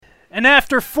And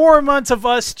after 4 months of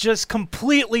us just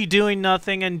completely doing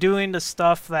nothing and doing the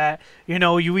stuff that, you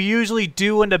know, you usually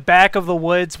do in the back of the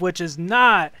woods, which is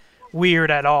not weird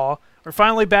at all, we're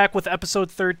finally back with episode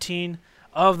 13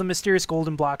 of the Mysterious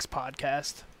Golden Blocks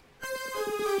podcast.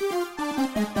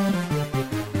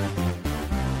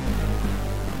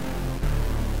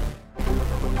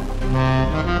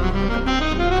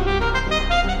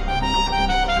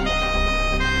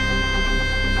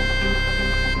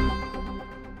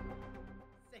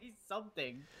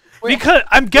 Something. Because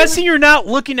I'm guessing you're not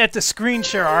looking at the screen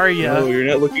share, are you? No, you're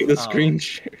not looking at the screen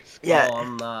share. Yeah,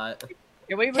 I'm not.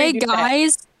 Hey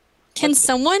guys, can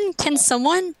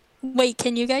someone? Wait,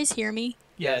 can you guys hear me?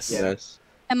 Yes. Yes.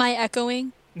 Am I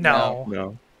echoing? No.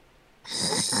 No.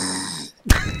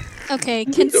 Okay,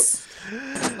 can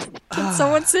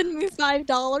someone send me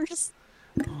 $5?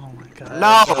 Oh my god.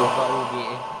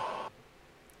 No.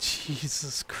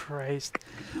 Jesus Christ.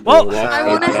 Well, I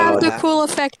want to have the cool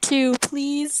effect too,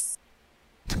 please.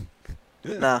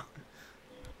 No.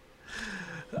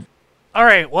 all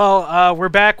right. Well, we're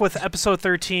back with episode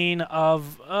 13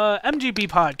 of MGB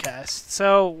podcast.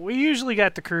 So we usually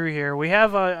got the crew here. We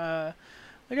have I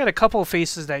got a couple of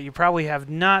faces that you probably have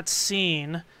not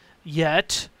seen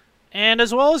yet, and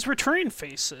as well as returning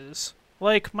faces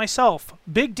like myself,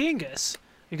 Big Dingus,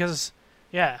 because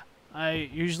yeah. I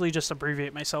usually just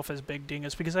abbreviate myself as Big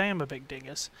Dingus because I am a big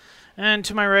dingus. And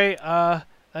to my right,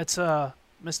 that's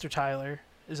Mr. Tyler.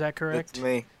 Is that correct? That's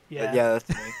me. Yeah. Yeah, that's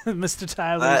me. Mr.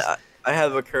 Tyler. I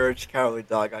have a Courage Cowardly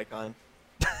Dog icon.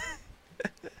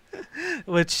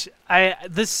 Which I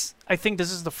think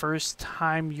this is the first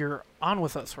time you're on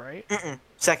with us, right?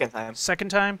 Second time.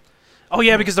 Second time? Oh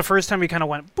yeah, because the first time you kind of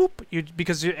went boop.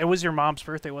 Because it was your mom's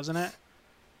birthday, wasn't it?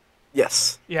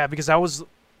 Yes. Yeah, because that was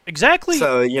exactly.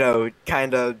 So, you know,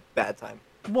 kind of bad time.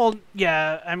 Well,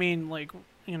 yeah, I mean, like,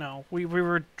 you know, we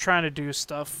were trying to do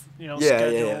stuff, you know, Yeah,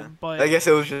 scheduled, but I guess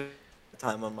it was just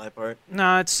time on my part.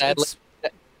 no, it's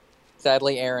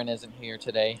Sadly, Aaron isn't here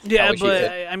today. yeah, wish he but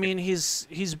could. I mean, he's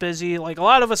busy. Like a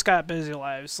lot of us got busy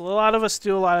lives. A lot of us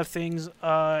do a lot of things,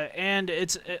 and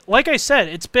like I said,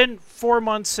 it's been 4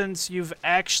 months since you've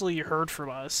actually heard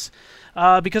from us,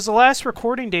 because the last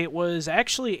recording date was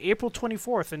actually April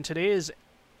 24th, and today is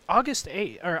August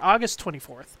 8th or August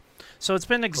 24th. So it's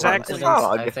been exactly. It's not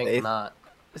I August think 8th. not.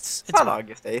 It's It's not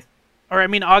August 8th. or I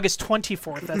mean August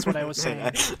 24th. That's what I was saying.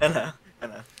 I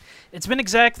know. It's been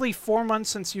exactly 4 months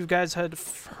since you guys had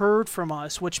heard from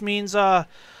us, which means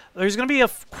there's going to be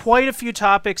quite a few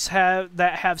topics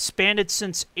that have spanned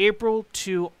since April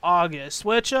to August.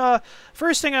 Which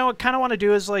first thing I kind of want to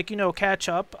do is catch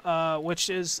up, which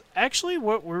is actually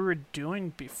what we were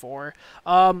doing before.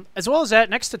 As well as that,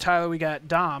 next to Tyler we got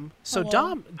Dom. So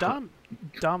Hello.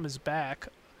 Dom is back.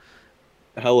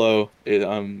 Hello,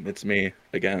 it's me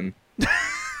again.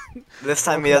 This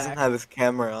time he doesn't have his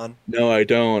camera on. No, I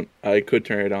don't. I could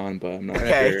turn it on, but I'm not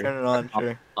Okay, sure. turn it on,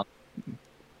 sure.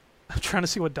 I'm trying to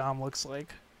see what Dom looks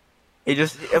like. He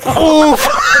just... Oh!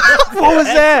 What was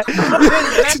that?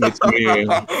 It's me.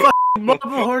 Mobile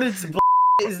Hornets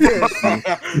is this?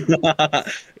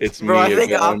 It's me. Bro, I think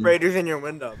again. operator's in your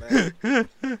window, man.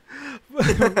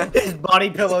 His body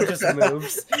pillow just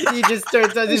moves. He just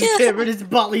turns on his camera and his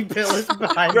body pillow's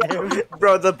behind him.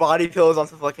 Bro, the body pillow's on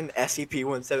some fucking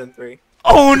SCP-173.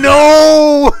 Oh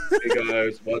no! Hey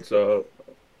guys, what's up?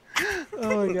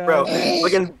 Oh my god. Bro,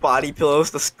 fucking body pillows,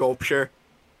 the sculpture.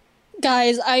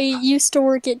 Guys, I used to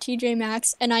work at TJ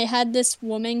Maxx, and I had this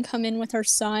woman come in with her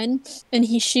son, and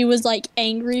she was like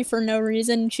angry for no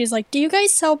reason. She's like, "Do you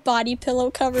guys sell body pillow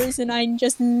covers?" And I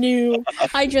just knew.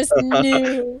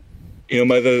 You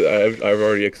know, I've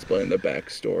already explained the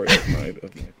backstory of my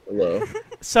pillow.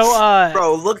 So,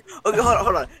 Bro, look,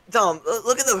 hold on. Dom,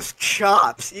 look at those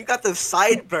chops. You got those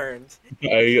sideburns.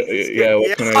 Yeah,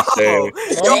 what can I say?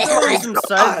 I'm doing some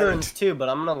sideburns too, but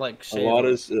I'm gonna A shave. lot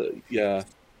is, yeah.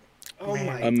 Oh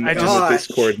my I'm I in just- the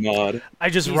Discord mod. I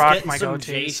just He's rocked getting my some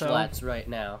goatee. So, J-flats right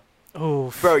now.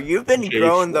 oof. Bro, you've been Jay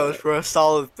growing Flat. those for a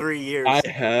solid 3 years. I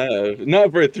have.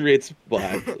 Not for 3, it's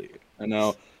blackly. I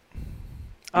know.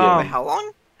 Wait, how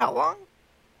long? How long?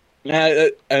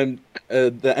 The end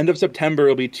of September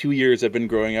will be 2 years I've been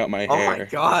growing out my Oh hair. my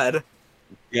god.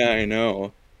 Yeah, I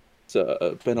know. It's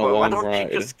been a Bro, why long don't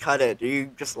ride. you just cut it? Do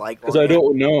you just like Because I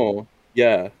don't know.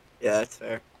 Yeah, Yeah, that's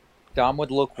fair. Dom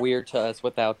would look weird to us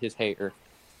without his hair.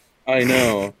 I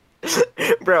know.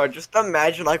 Bro, just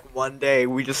imagine like one day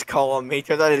we just call him, he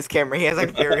turns on his camera, he has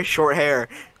like very short hair.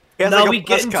 He has, No, like, we a get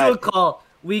buzz into cut. a call.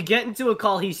 We get into a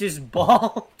call. He's just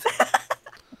bald.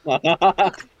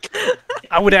 I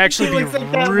would actually He be looks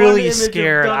like that one really image of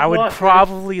scared. Doug I would Walker.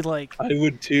 probably like. I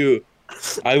would too.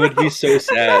 I would be so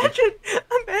sad. Imagine.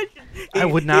 I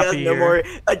would not has be no here. more.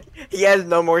 He has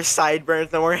no more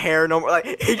sideburns, no more hair, no more. Like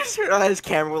he just turned on his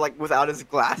camera without his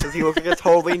glasses. He looks like a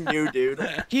totally new dude.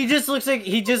 He just looked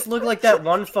like that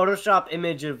one Photoshop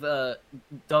image of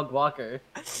Doug Walker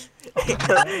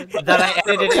that I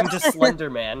edited into Slender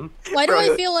Man. Why do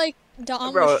Bro, I feel like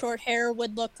Dom bro. with short hair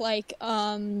would look like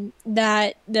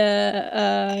that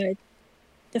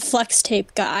the flex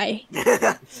tape guy?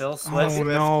 Phil Oh Swift.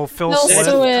 no, Phil Phil Swift.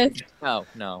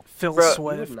 Swift. No. Phil Bro, He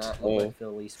would Swift. not look like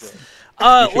Phil Lee Swift. You should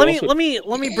also-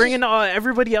 Let me bring in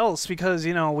everybody else because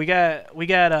we got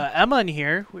Emma in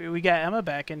here. We got Emma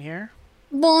back in here.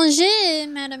 Bonjour,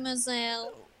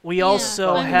 mademoiselle. We Yeah,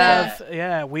 also I'm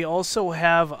have we also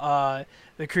have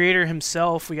the creator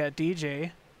himself. We got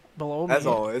DJ below me As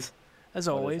always. as What is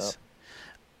always, up?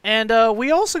 and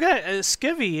we also got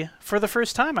Skivvy for the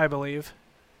first time, I believe.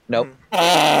 Nope.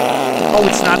 Oh,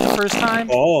 it's not the first time.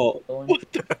 Oh,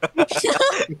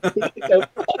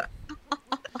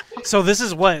 So this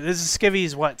is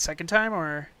Skivvy's second time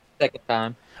or? Second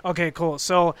time. Okay, cool.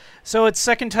 So it's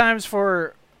second times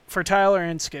for Tyler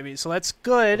and Skivvy, so that's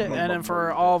good. And then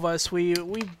for all of us, we've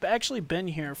actually been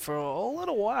here for a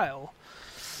little while,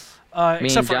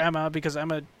 except for John- Emma because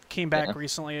Emma came back Yeah.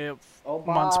 recently, Oh,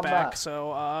 months Baba. back.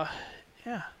 So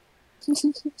yeah,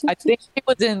 I think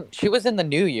she was in the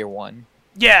New Year one.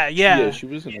 yeah. yeah, she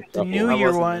was in a couple. New I Year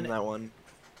wasn't one. in that one.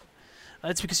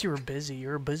 That's because you were busy.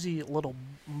 You're a busy little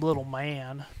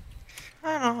man.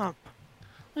 I don't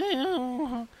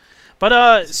know.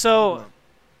 But so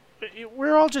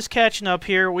we're all just catching up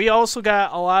here. We also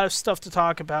got a lot of stuff to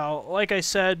talk about, like I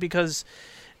said, because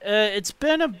it's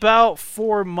been about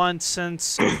 4 months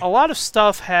since a lot of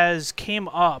stuff has came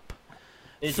up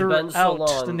It's been so throughout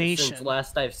long the nation. since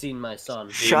last I've seen my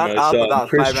son. Shut my up son, about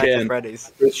Chris Five Nights at Chan.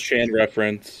 Freddy's. Chris Chan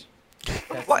reference.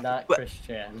 That's What? not What? Chris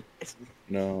Chan.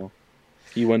 No,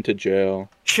 he went to jail.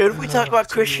 Should we talk about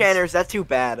Chris jeez. Chan or is that too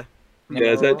bad?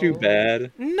 Yeah, is that too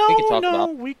bad? No, We could talk no,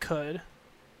 about- we could.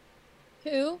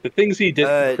 Who? The things he did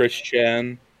Uh, to Chris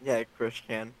Chan. Yeah, Chris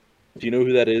Chan. Do you know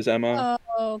who that is, Emma?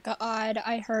 Oh God,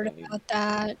 I heard about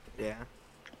that. Yeah.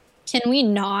 Can we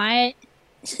not?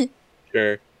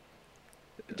 Sure.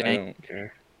 I Dang. don't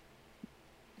care.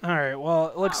 All right. Well,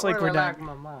 it looks like we're done.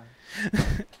 My mom.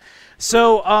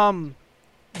 So,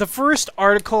 the first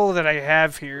article that I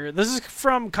have here, this is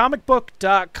from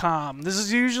comicbook.com. This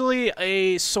is usually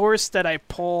a source that I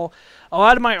pull a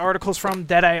lot of my articles from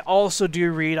that I also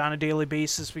do read on a daily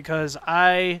basis because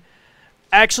I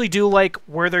actually do like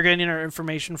where they're getting their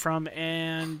information from,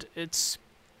 and it's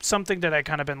something that I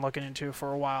kind of been looking into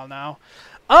for a while now.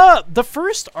 The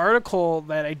first article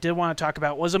that I did want to talk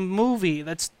about was a movie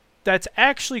that's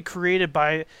actually created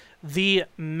by the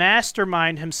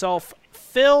mastermind himself,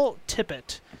 Phil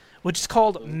Tippett, which is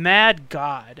called Mad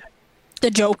God. The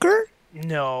Joker?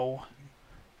 No.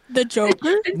 The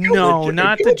Joker? No,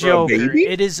 not the Joker. baby?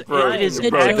 It is Bro,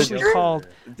 the actually Joker? called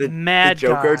The Mad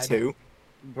Joker God. too.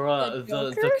 Bruh, The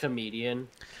the Joker? comedian.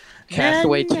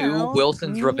 Castaway 2, No.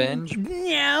 Wilson's Revenge.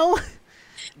 No.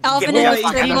 Alvin Yeah, and the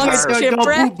yeah, Chipmunks yeah.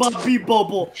 Shipwreck?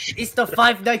 It's the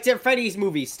Five Nights at Freddy's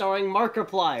movie starring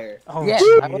Markiplier. Oh, Yeah,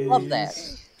 I would love that.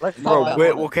 jeez. Let's talk Bro, about wait,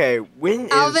 it. okay, when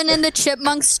is Alvin and the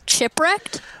Chipmunks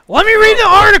Chipwrecked? Let me read the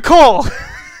article.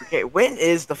 when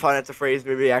is the Five Nights at Freddy's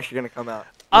movie actually gonna come out?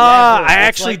 I It's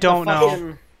actually like the don't know.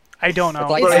 fucking- I don't know. It's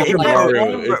like- Bro, it's like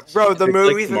Mario. bro, the It's like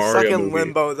movie's been Mario stuck in movie.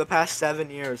 limbo the past 7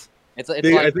 years. It's like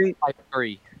I think Life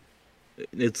 3.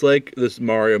 it's like this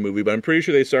Mario movie, but I'm pretty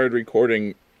sure they started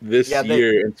recording this Yeah, they-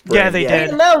 year in spring. Yeah, they They did.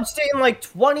 announced it in like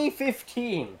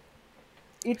 2015.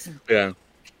 It's Yeah.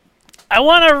 I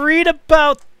want to read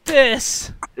about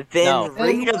this. Then No.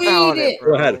 read Then about read it, it.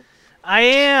 bro. Go ahead. I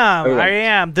am. Okay. I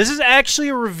am. This is actually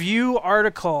a review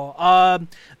article.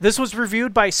 This was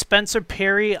reviewed by Spencer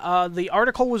Perry. The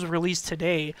article was released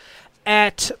today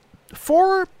at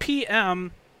 4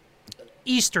 p.m.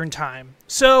 Eastern Time.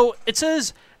 So it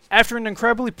says, after an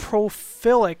incredibly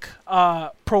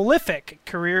prolific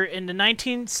career in the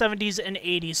 1970s and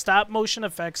 80s, stop-motion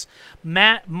effects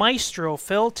maestro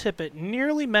Phil Tippett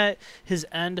nearly met his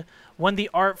end when the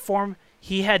art form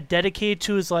he had dedicated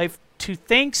to his life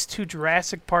thanks to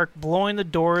Jurassic Park blowing the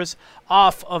doors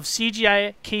off of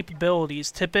CGI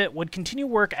capabilities. Tippett would continue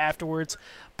work afterwards,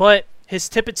 but his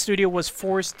Tippett studio was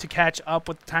forced to catch up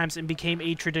with the times and became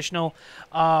a traditional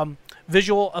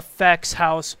visual effects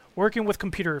house working with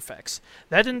computer effects.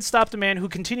 That didn't stop the man who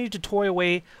continued to toy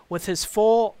away with his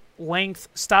full-length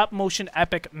stop-motion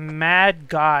epic Mad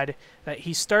God that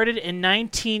he started in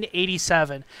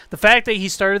 1987. The fact that he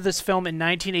started this film in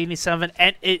 1987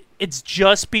 and it's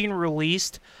just being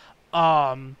released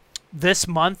this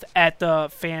month at the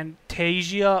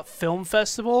Fantasia Film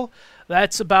Festival.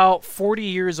 That's about 40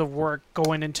 years of work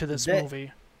going into this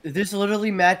movie. This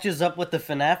literally matches up with the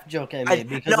FNAF joke I made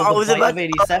because no, of I the was fight about of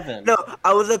 87. No,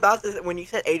 I was about to. When you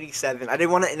said 87, I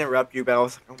didn't want to interrupt you, but I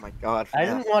was like, oh my god. I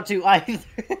didn't want to either.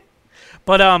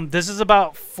 But this is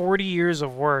about 40 years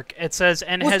of work. It says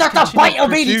and Was has that the continued fight of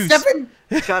to produce.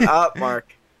 87? Shut up,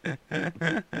 Mark.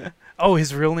 Oh,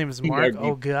 his real name is Mark. Yeah,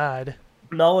 Oh God.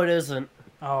 No, it isn't.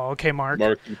 Oh, okay, Mark.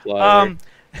 Markiplier.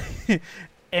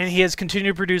 And he has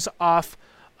continued to produce off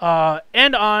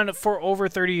and on for over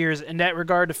 30 years. In that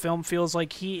regard, the film feels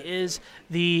like he is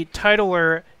the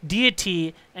titular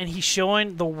deity, and he's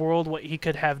showing the world what he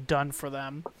could have done for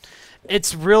them.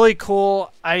 It's really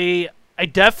cool. I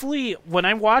definitely, when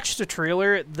I watched the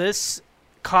trailer, this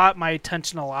caught my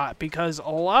attention a lot because a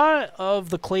lot of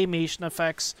the claymation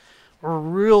effects were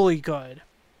really good.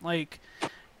 Like,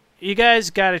 you guys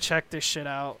gotta check this shit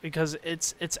out because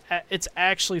it's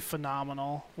actually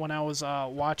phenomenal. When I was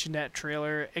watching that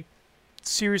trailer, it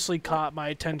seriously caught my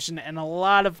attention and a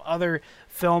lot of other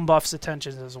film buffs'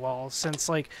 attention as well. Since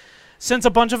a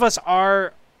bunch of us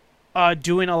are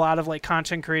doing a lot of like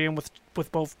content creating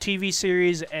with both TV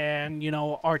series and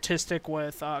artistic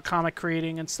with comic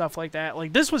creating and stuff like that.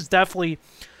 Like this was definitely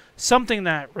something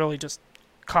that really just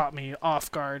caught me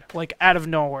off guard, like out of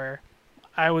nowhere.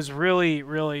 I was really,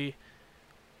 really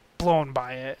blown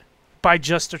by it, by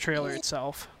just the trailer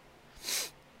itself.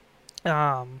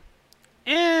 Well,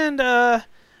 I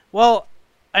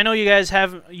know you guys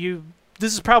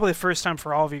this is probably the first time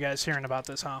for all of you guys hearing about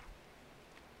this, huh?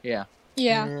 Yeah.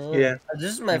 Yeah. Yeah.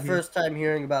 This is my first time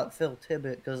hearing about Phil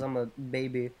Tippett because I'm a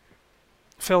baby.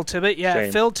 Phil Tippett, yeah.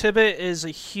 Same. Phil Tippett is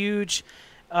a huge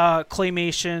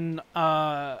claymation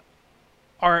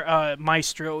art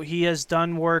maestro. He has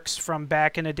done works from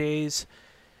back in the days.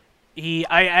 I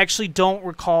actually don't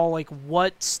recall like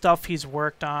what stuff he's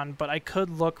worked on, but I could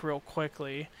look real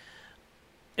quickly.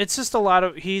 It's just a lot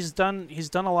of he's done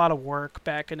a lot of work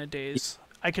back in the days.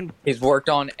 He's worked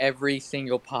on every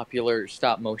single popular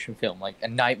stop motion film, like A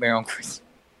Nightmare on Christmas,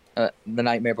 The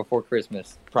Nightmare Before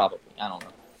Christmas, probably. I don't know.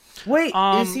 Wait,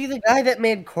 is he the guy that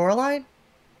made Coraline?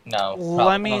 No.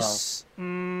 Let me.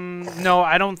 No,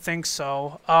 I don't think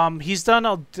so. He's done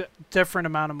a different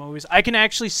amount of movies. I can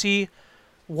actually see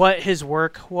what his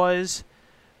work was.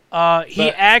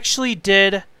 He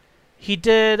did.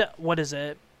 What is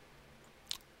it?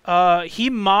 He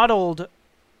modeled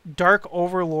Dark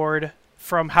Overlord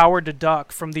from Howard the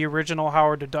Duck, from the original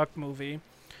Howard the Duck movie.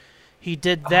 He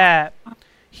did that.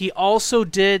 He also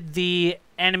did the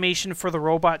animation for the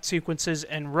robot sequences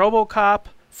in RoboCop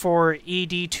for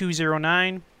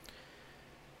ED-209.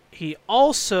 He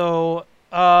also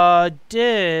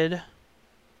did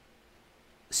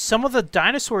some of the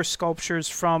dinosaur sculptures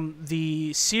from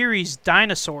the series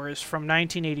Dinosaurs from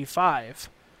 1985.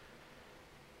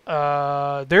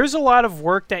 There's a lot of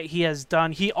work that he has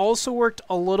done. He also worked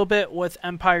a little bit with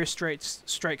Empire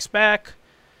Strikes Back,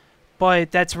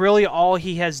 but that's really all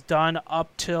he has done up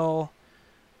till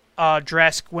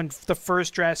when the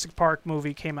first Jurassic Park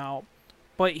movie came out.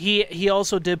 But he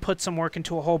also did put some work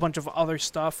into a whole bunch of other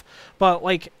stuff. But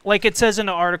like it says in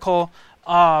the article,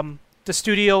 his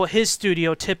studio,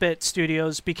 Tippett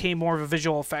Studios, became more of a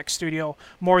visual effects studio,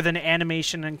 more than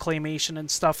animation and claymation and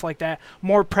stuff like that.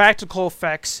 More practical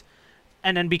effects,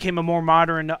 and then became a more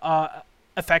modern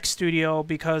effects studio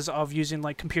because of using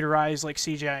like computerized like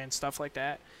CGI and stuff like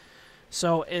that.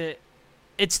 So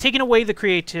it's taken away the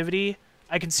creativity.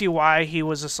 I can see why he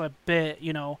was just a bit,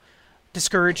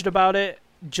 discouraged about it,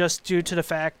 just due to the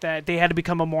fact that they had to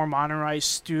become a more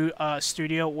modernized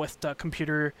studio with the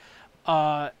computer.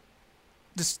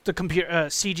 The computer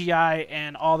CGI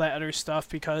and all that other stuff,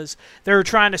 because they were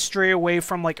trying to stray away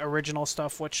from like original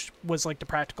stuff, which was like the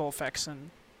practical effects and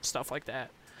stuff like that.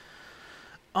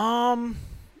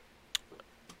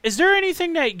 Is there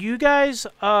anything that you guys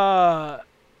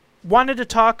wanted to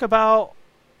talk about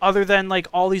other than like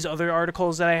all these other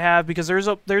articles that I have? Because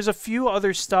there's a few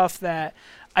other stuff that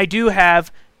I do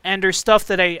have, and there's stuff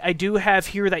that I do have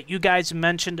here that you guys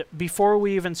mentioned before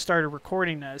we even started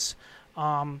recording this.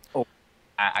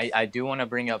 I do want to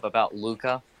bring up about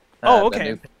Luca.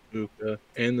 Okay. Luca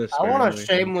and the I want to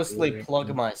Spider-Man shamelessly movie.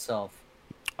 plug myself.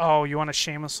 Oh, you want to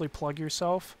shamelessly plug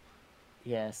yourself?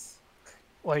 Yes.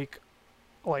 Like,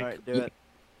 Alright, do it.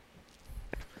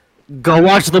 Go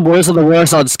watch the Boys of the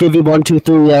Worst on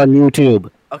Skivvy123 on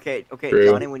YouTube. Okay, True.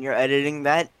 Johnny, when you're editing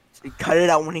that, cut it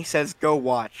out when he says "go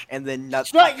watch," and then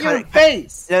Shut your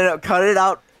face! No, cut it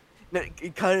out. No,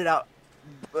 cut it out.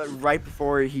 right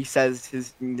before he says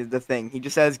the thing. He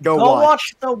just says, "Go, Go watch."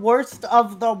 watch the worst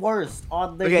of the worst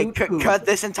on the Okay, YouTube. cut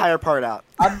this entire part out.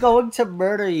 I'm going to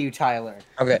murder you, Tyler.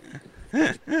 Okay.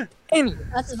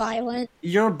 That's violent.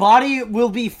 Your body will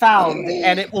be found,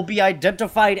 and it will be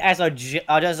identified as a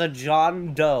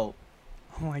John Doe.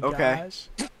 Oh my Okay. gosh.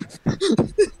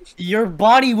 Your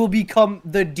body will become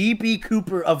the DB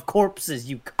Cooper of corpses.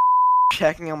 You.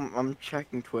 I'm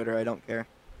checking Twitter. I don't care.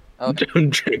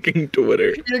 I'm checking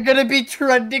Twitter. You're gonna be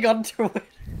trending on Twitter.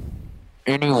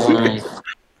 Anyway,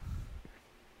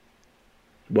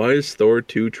 Why is Thor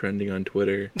 2 trending on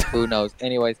Twitter? who knows?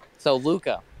 Anyways, so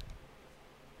Luca.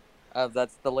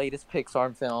 That's the latest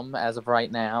Pixar film as of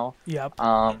right now. Yep.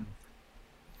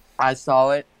 I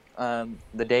saw it.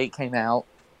 The day it came out.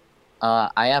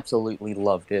 I absolutely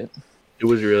loved it. It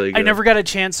was really good. I never got a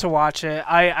chance to watch it.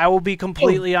 I will be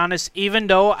completely honest. Even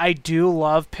though I do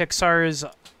love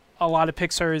a lot of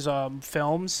Pixar's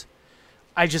films,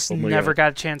 I just Oh my never God.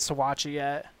 got a chance to watch it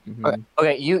yet. Mhm.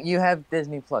 Okay, you have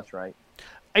Disney Plus, right?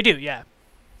 I do, yeah.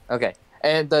 Okay,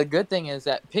 and the good thing is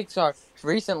that Pixar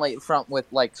recently, with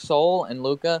like Soul and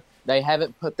Luca, they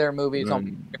haven't put their movies on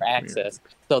your access,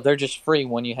 so they're just free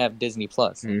when you have Disney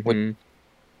Plus. Mhm.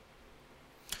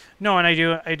 No, and I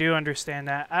do understand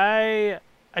that. I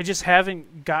just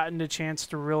haven't gotten the chance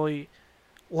to really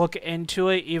look into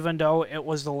it, even though it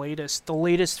was the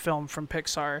latest film from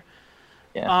Pixar.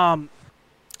 Yeah.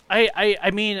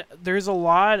 I mean, there's a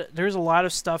lot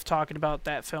of stuff talking about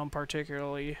that film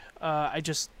particularly. I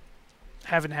just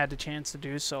haven't had the chance to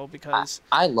do so because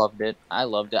I loved it. I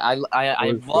loved it. I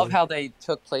was love good. how they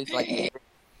took place like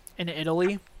in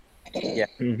Italy.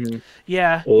 Mhm.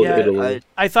 Yeah, Old yeah. Italy.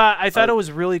 I thought it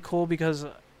was really cool because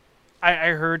I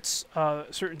heard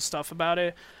certain stuff about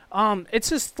it. It's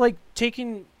just like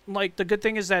taking like the good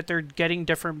thing is that they're getting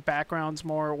different backgrounds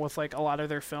more with like a lot of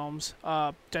their films.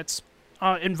 That's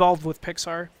involved with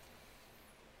Pixar.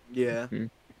 Yeah.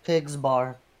 Pigs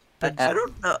Bar. I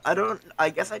don't know. I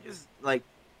guess I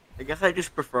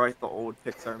just prefer like the old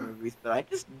Pixar movies, but I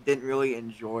just didn't really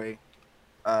enjoy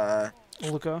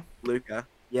Luca. Luca.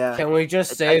 Yeah. Can we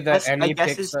just I say guess, that any I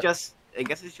guess Pixar...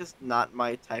 it's just not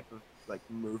my type of like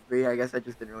movie. I guess I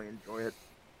just didn't really enjoy it.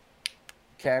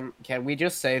 Can we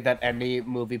just say that any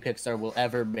movie Pixar will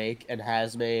ever make and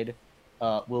has made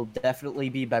will definitely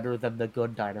be better than The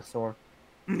Good Dinosaur?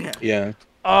 Yeah. Yeah.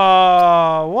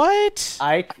 What?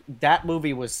 That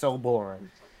movie was so boring.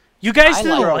 You guys I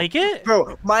didn't like- like it?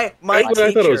 Bro, my I thought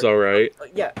it was teacher. alright.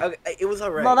 Yeah, it was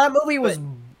alright. No, that movie was It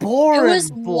boring. was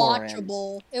boring.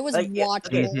 watchable. It was Like, yeah,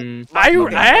 okay. watchable.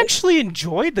 Mhm. I actually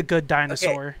enjoyed The Good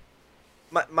Dinosaur.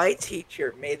 My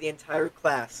teacher made the entire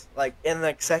class, like in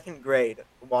like second grade,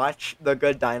 watch The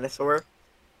Good Dinosaur,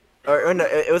 or no,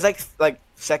 it was like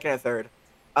second or third,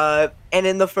 and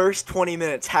in the first 20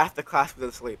 minutes, half the class was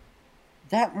asleep.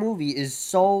 That movie is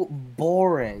so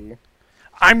boring.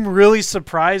 I'm really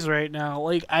surprised right now.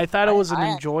 Like I thought it was an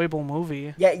I- enjoyable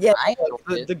movie. Yeah, I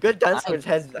enjoyed it. The Good Dinosaur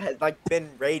has like been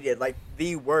rated like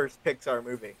the worst Pixar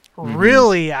movie.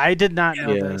 Really, I did not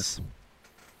know Yeah. this.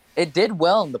 It did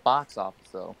well in the box office,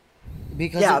 though.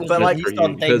 Because Yeah, it was but, like, released for you,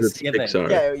 on because it's Thanksgiving.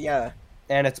 Pixar. Yeah,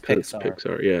 And it's Because Pixar. it's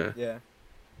Pixar, yeah. yeah.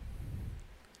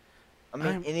 I mean,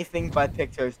 I'm- anything by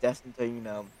Pixar is destined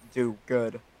to do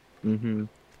good. Mhm.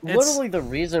 Literally the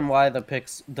reason why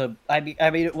I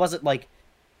mean it wasn't like,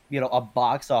 a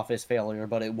box office failure,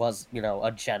 but it was,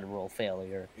 a general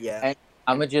failure. Yeah.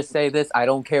 I'm gonna just say this: I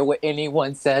don't care what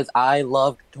anyone says. I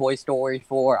love Toy Story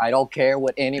 4. I don't care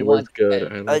what It anyone was good.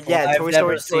 says. I liked Yeah, I've Toy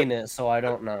never Story- seen it, so I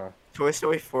don't know. Toy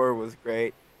Story 4 was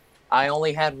great. I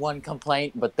only had one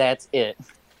complaint, but that's it.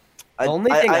 The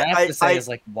only thing I have to say is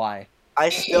like, why? I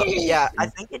still, yeah, I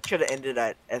think it should have ended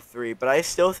at 3, but I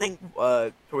still think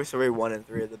Toy Story 1 and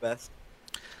 3 are the best.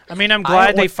 I mean, I'm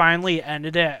glad they finally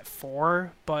ended it at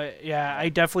 4, but yeah, I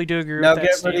definitely do agree Now with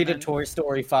that get ready to statement. Toy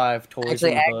Story 5, Toys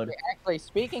in the Hood. Actually,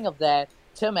 speaking of that,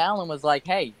 Tim Allen was like,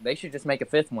 "Hey, they should just make a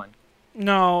fifth one."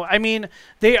 No, I mean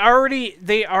they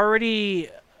already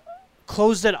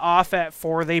closed it off at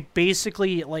 4. They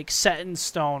basically like set in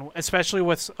stone, especially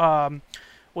with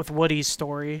Woody's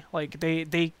story. Like they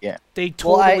totally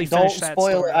Well, don't finished that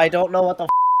spoil story. it. I don't know what the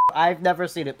I've never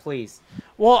seen it, please.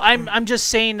 Well, I'm just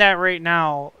saying that right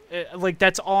now. Like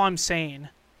that's all I'm saying.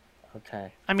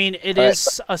 Okay. I mean, it Alright.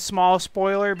 is a small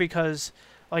spoiler because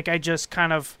like I just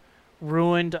kind of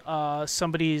ruined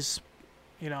somebody's,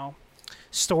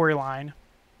 storyline.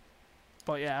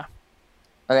 But yeah.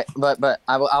 Okay, but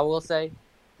I will say,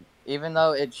 even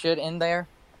though it should end there,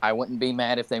 I wouldn't be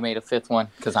mad if they made a 5th one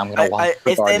because I'm gonna watch. If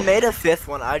they regardless. made a 5th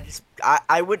one,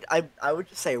 I would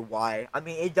just say why. I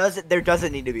mean, there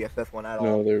doesn't need to be a 5th one at all.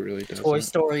 No, there really doesn't. Toy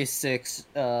Story 6,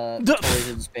 Toys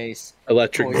in Space,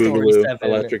 Electric Toy Story Boogaloo. 7,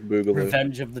 Electric Boogaloo.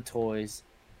 Revenge of the Toys,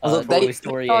 Although they- Toy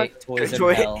Story 8, Toys in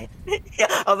Toy- Hell. Yeah,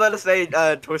 I was about to say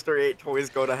Toy Story 8, Toys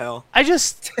Go to Hell. I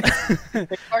just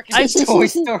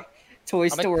Toy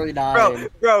Story 9.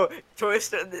 Bro, Toy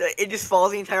Story, it just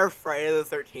follows the entire Friday the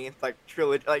 13th, like,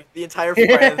 trilogy, like, the entire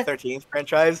Friday the 13th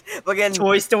franchise. Again,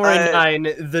 Toy Story uh, 9,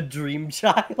 The Dream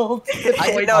Child. The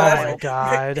I Toy know, oh Child. my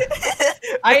god.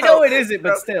 I know it isn't,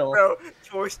 but still. Bro,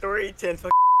 Toy Story 10,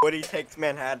 Woody Takes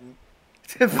Manhattan.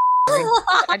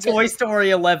 Toy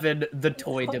Story 11, The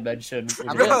Toy Dimension.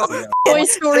 Bro. Toy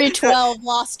Story 12,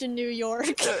 Lost in New York.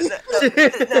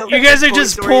 You guys are Toy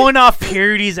just Story- pulling off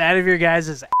parodies out of your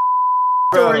guys'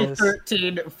 Story Yes.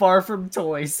 13, Far From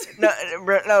Toys.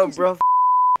 Bro.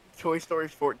 Toy Story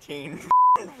 14,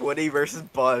 Woody versus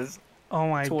Buzz. Oh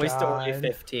my Toy god. Story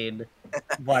 15.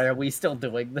 Why are we still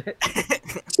doing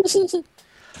this?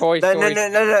 Toy No, Story.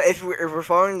 no. If we're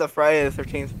following the Friday the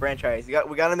 13th franchise,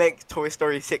 we gotta make Toy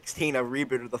Story 16 a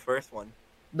reboot of the first one.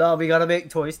 No, we gotta make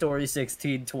Toy Story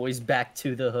 16 Toys Back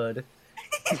to the Hood.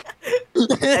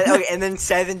 And then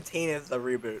 17 is the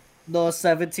reboot. No,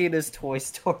 17 is Toy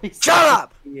Story 17. Shut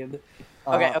up!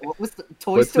 Okay, What was the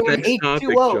Toy What's the Story next topic,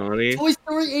 H2O? Johnny? Toy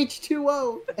Story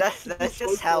H2O. That's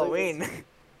just Halloween,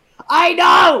 I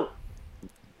know.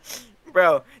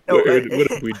 bro. No,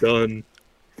 What have we done?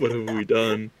 What have we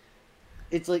done?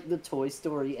 It's like the Toy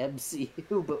Story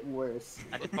MCU, but worse.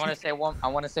 I just want to say one. I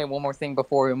want to say one more thing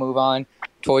before we move on.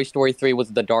 Toy Story 3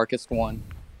 was the darkest one.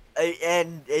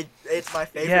 And it's my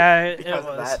favorite. Yeah, it because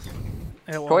of was. that.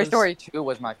 It Toy was. Story 2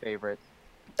 was my favorite.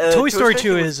 Toy Story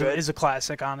 2 was is good. is a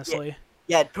classic, honestly.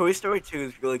 Yeah, Toy Story 2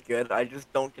 is really good. I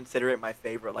just don't consider it my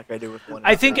favorite like I do with 1.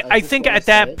 I think I I just think wanna at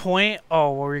that say- point.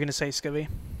 Oh, what were you gonna say, Scooby?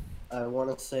 I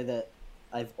want to say that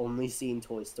I've only seen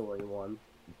Toy Story 1.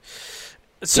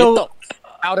 So Get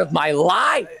the out of my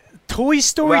life. Toy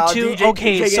Story Wow, 2. DJ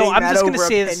Okay, so getting I'm mad just gonna over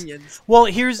say this. opinions. Well,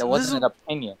 here's That this is wasn't an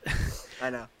opinion. I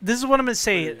know. this is what I'm gonna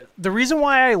say. The reason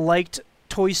why I liked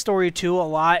Toy Story 2 a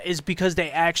lot is because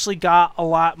they actually got a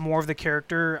lot more of the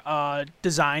character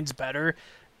designs better,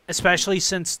 especially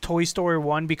since Toy Story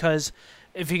 1. Because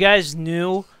if you guys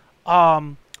knew, a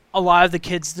lot of the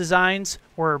kids' designs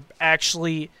were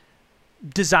actually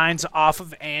designs off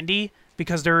of Andy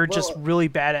because they were just Well, really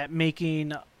bad at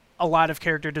making a lot of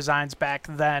character designs back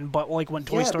then. But like when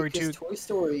Toy Story 2, Toy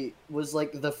Story was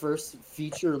like the first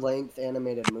feature-length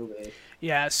animated movie.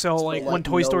 yeah, so like when like,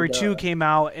 Toy no Story 2 duh. came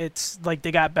out, it's like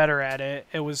they got better at it.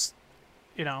 It was,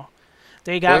 they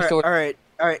Toy got Story-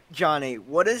 All right, Johnny.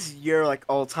 What is your like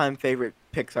all-time favorite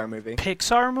Pixar movie?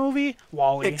 Pixar movie,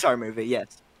 Wall-E. Pixar movie,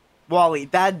 yes. Wall-E.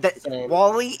 Same.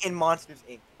 Wall-E and Monsters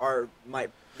Inc. are my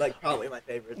probably my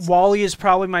favorites. Wall-E is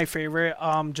probably my favorite,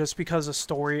 just because the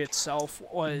story itself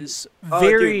was Oh, dude,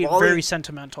 very, Wall-E- very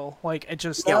sentimental. Like it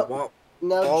just, Yeah, Now,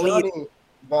 Wall-E- Johnny,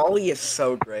 Wall-E is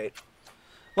so great.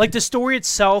 like the story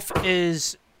itself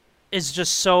is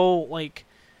just so like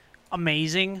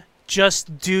amazing,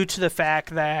 just due to the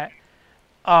fact that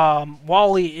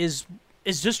Wall-E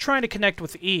is just trying to connect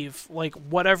with Eve, like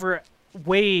whatever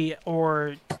way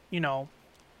or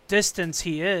distance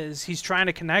he is, he's trying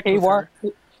to connect with her.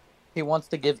 He wants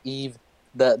to give Eve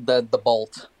the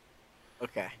bolt.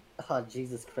 Okay. oh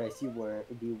Jesus Christ,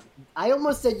 I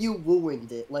almost said you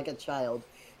ruined it like a child.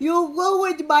 You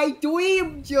ruined my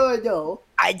dream journal.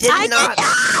 I did not.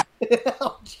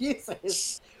 oh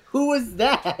Jesus, who was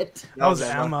that? That was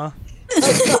Emma. I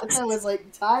thought that was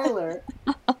like Tyler.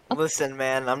 Listen,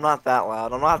 man, I'm not that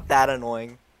loud. I'm not that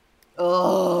annoying.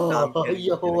 Oh, No, I'm kidding,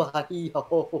 yo.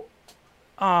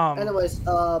 Anyways,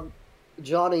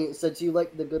 Johnny, since you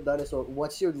like The Good Dinosaur,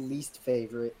 what's your least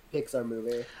favorite Pixar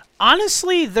movie?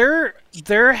 Honestly, there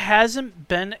hasn't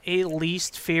been a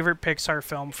least favorite Pixar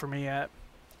film for me yet.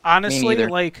 Honestly, neither.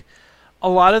 like a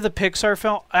lot of the Pixar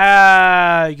film,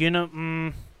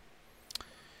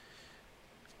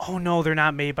 oh no, they're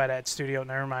not made by that studio.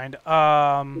 Never mind.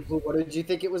 What did you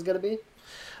think it was gonna be?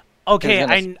 Okay, It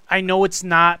was I know it's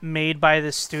not made by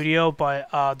this studio, but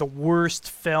the worst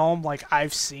film like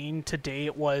I've seen to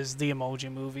date was the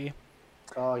Emoji Movie.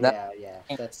 Oh That- yeah.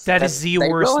 That is the they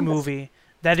worst ruined it. movie.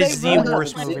 That is the ruined it.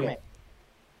 worst movie.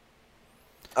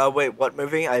 Wait, what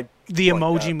movie? The Like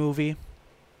Emoji that. Movie.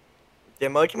 The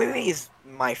Emoji Movie is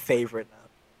my favorite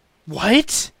now.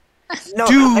 What? No,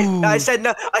 Dude. I said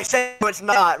no. I said no, it's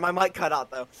not. My mic cut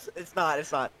out though. It's not.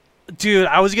 It's not. Dude,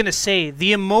 I was gonna say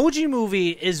the Emoji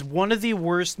Movie is one of the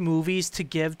worst movies to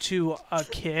give to a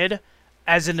kid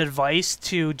as an advice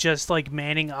to just like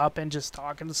manning up and just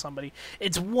talking to somebody.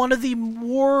 It's one of the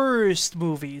worst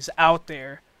movies out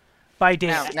there by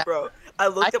Dana. Now- Bro, I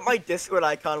looked at my Discord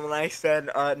icon when I said,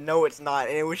 no, it's not,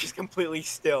 and it was just completely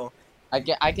still. I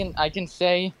can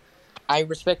say I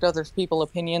respect other people's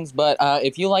opinions, but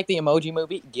if you like the Emoji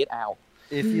Movie, get out.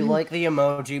 If you like the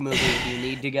Emoji Movie, you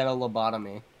need to get a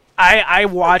lobotomy. I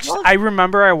watched. I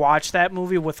remember I watched that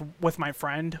movie with my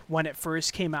friend when it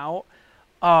first came out,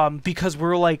 because we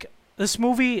were like, this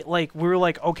movie, like we were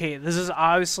like, okay, this is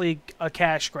obviously a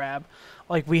cash grab,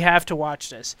 like we have to watch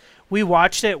this. We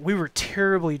watched it. We were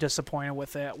terribly disappointed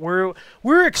with it. We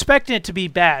were expecting it to be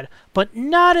bad, but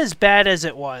not as bad as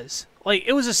it was. Like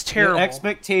it was just terrible. Your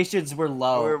expectations were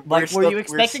low. Were you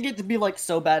expecting it to be like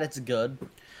so bad it's good?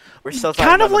 We're still talking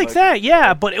Kind of about like Emoji that, yeah.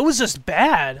 Movie. But it was just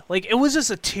bad. Like it was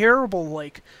just a terrible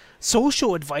like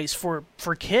social advice for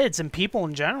kids and people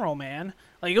in general, man.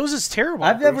 Like it was just terrible.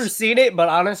 I've never seen it, but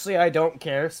honestly, I don't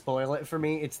care. Spoil it for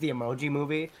me. It's the Emoji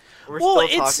Movie. We're Well,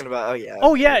 still it's- talking about,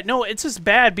 Oh yeah, no, it's just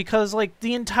bad because like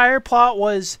the entire plot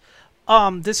was,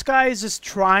 this guy is just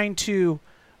trying to,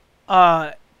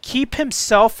 keep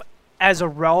himself as a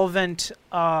relevant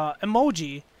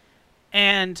emoji,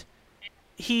 and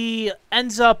he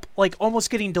ends up like almost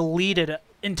getting deleted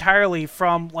entirely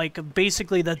from like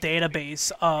basically the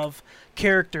database of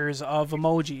characters of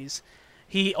emojis.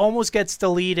 He almost gets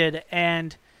deleted,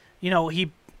 and you know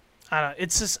he. I don't know,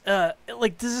 it's just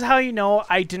like this is how you know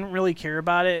I didn't really care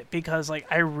about it because like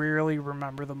I rarely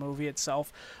remember the movie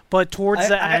itself, but towards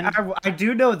the end, I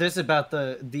do know this about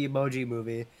the Emoji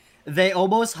Movie. They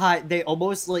almost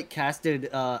like casted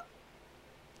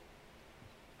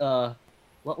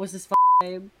what was his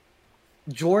name?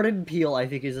 Jordan Peele, I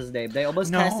think is his name. They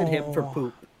almost casted him for No.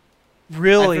 poop.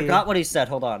 really, I forgot what he said.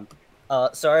 Hold on.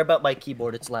 Sorry about my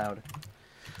keyboard. It's loud.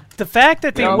 the fact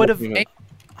that they No, would have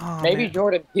Maybe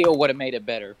Jordan Peele would have made it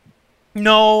better.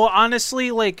 No,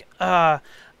 honestly, like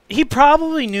he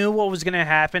probably knew what was gonna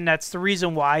happen. That's the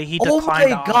reason why he Oh declined.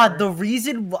 my the god, offer. the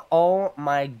reason. Oh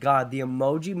my god, the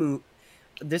Emoji Movie.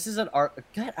 This is an art.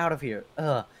 Get out of here.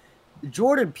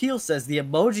 Jordan Peele says the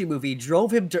Emoji Movie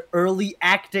drove him to early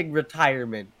acting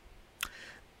retirement.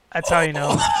 That's how you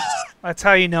know. That's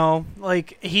how you know.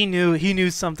 Like he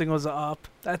knew something was up.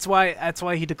 That's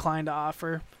why he declined the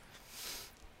offer.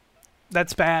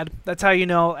 That's bad. That's how you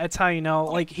know. That's how you know.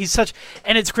 Like he's such,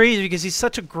 and it's crazy because he's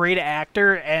such a great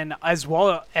actor and as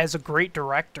well as a great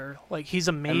director. Like he's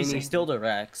amazing. I mean, he still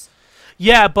directs.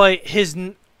 Yeah, but his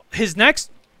next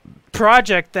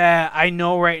project that I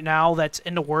know right now that's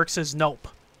in the works is Nope.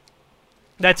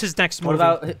 That's his next movie.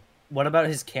 What about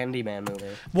his Candyman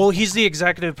movie? Well, he's the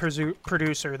executive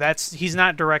producer. He's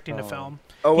not directing the Oh. film.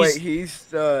 Oh wait, He's-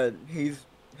 he's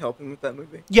helping with that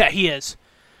movie. Yeah, he is.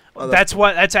 Oh, That's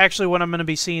actually what I'm going to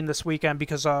be seeing this weekend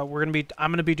because I'm going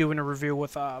to be doing a review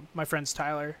with my friends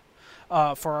Tyler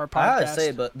for our I podcast. gotta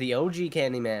say, but the OG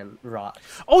Candyman rocks.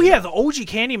 Oh yeah, the OG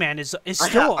Candyman is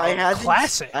still I a haven't-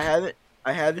 classic.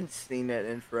 I haven't seen it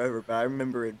in forever, but I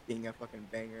remember it being a fucking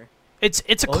banger. It's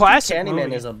a OG classic Candyman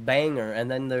movie. is a banger,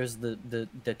 and then there's the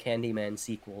Candyman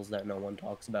sequels that no one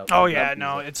talks about. Oh Like, yeah, that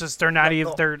no, music. it's just they're not No,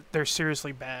 even no. they're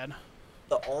seriously bad.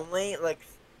 The only like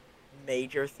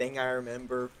major thing I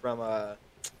remember from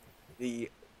the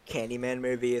Candyman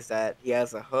movie is that he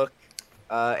has a hook,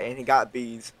 and he got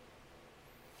bees.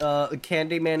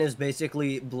 Candyman is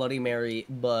basically Bloody Mary,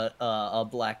 but a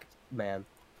black man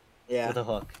Yeah. with a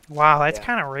hook. Wow, that's Yeah.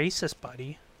 kind of racist,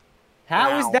 buddy.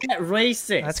 How is Wow. that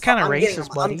racist? That's kind of I'm getting-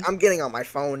 racist, buddy. I'm getting on my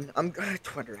phone. I'm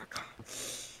Twitter.com.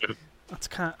 That's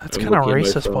kind of I'm racist,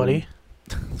 looking at my buddy.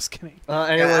 Just kidding.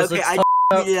 Anyways, okay, let's I talk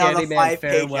about tweeted out a Candyman 5-page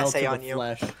Farewell essay to on the you.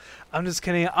 Flesh. I'm just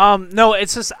kidding. No,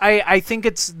 it's just I think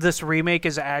it's this remake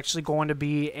is actually going to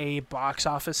be a box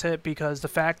office hit because the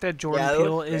fact that Jordan Yeah, it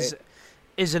Peele looks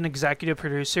is an executive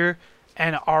producer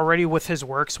and already with his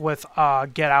works with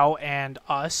Get Out and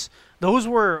Us, those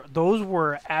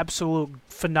were absolute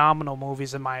phenomenal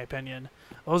movies in my opinion.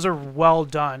 Those are well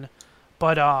done,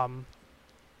 but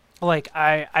like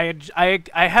I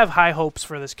have high hopes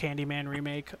for this Candyman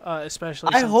remake, especially.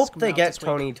 I since it's hope coming they out get this week.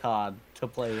 Tony Todd to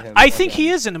play him. I think he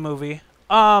again. is in the movie.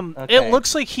 Okay. It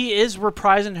looks like he is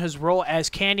reprising his role as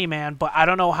Candyman, but I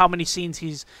don't know how many scenes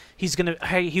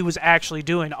he was actually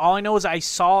doing. All I know is I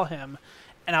saw him,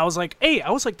 and I was like, "Hey," I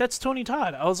was like, "That's Tony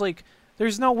Todd." I was like,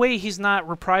 "There's no way he's not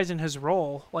reprising his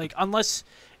role, like unless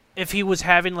if he was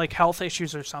having like health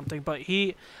issues or something." But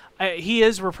he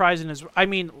is reprising his. I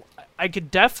mean, I could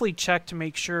definitely check to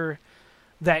make sure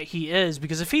that he is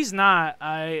because if he's not,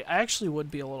 I actually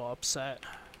would be a little upset.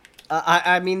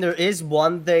 I mean, there is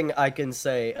one thing I can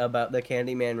say about the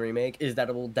Candyman remake is that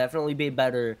it will definitely be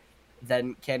better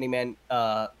then Candyman,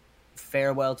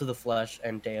 Farewell to the Flesh,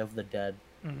 and Day of the Dead.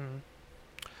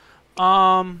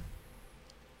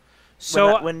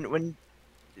 So when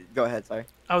go ahead, sorry.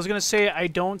 I was gonna say I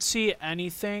don't see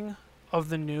anything of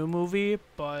the new movie,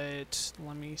 but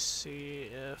let me see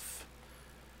if.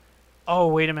 Oh,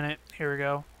 wait a minute. Here we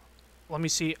go. Let me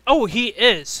see. Oh, he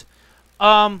is.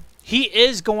 He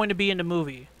is going to be in the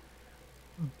movie,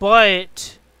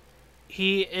 but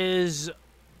he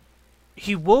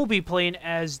will be playing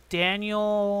as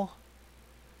Daniel.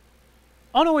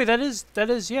 Oh no, wait, that is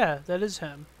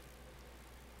him.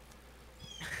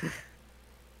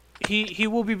 He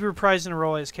will be reprising the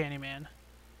role as Candyman.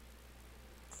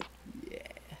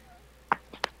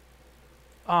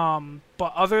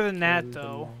 But other than that,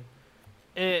 though,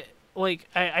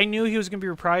 I knew he was gonna be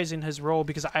reprising his role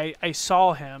because I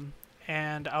saw him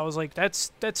and I was like,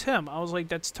 that's him. I was like,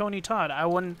 that's Tony Todd. I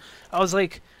was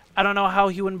like, I don't know how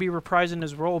he wouldn't be reprising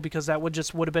his role because that would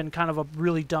have been kind of a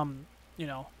really dumb,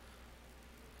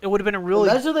 it would have been a really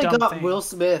Imagine they dumb got thing. Will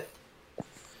Smith.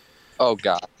 Oh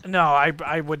God. No,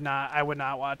 I would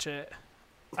not watch it.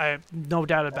 I have no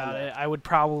doubt about it. I would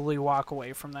probably walk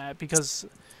away from that because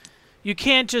you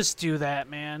can't just do that,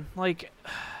 man. Like,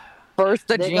 First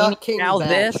the They genie, got King now Bach.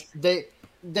 this.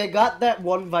 They got that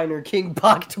one Viner King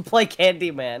Bach to play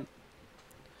Candyman.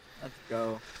 Let's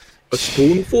go. A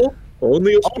spoonful?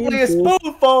 Only a spoonful. Only a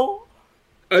spoonful.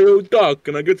 Hey, yo, dog,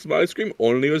 can I get some ice cream?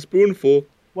 Only a spoonful.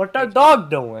 What that dog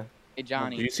doing? Hey Did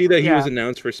Johnny. you see that he Yeah. was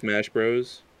announced for Smash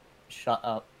Bros? Shut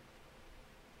up.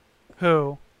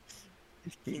 who?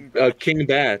 King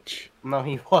Batch. No,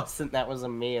 he wasn't. That was a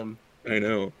meme. I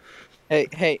know.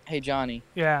 Hey Johnny.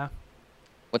 Yeah.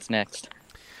 What's next?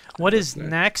 What is next?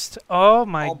 next? Oh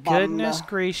my Obama. goodness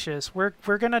gracious. We're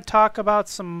gonna talk about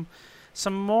some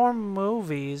more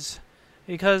movies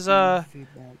because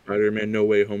Spider-Man No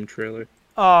Way Home trailer.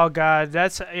 oh god,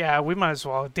 we might as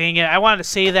well. Dang it. I wanted to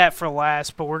say that for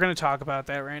last, but we're gonna talk about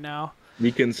that right now.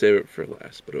 We can save it for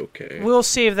last, but okay. We'll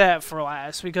save that for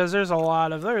last because there's a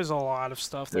lot of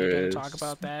stuff that we're There gonna is. talk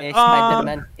about that. Hey,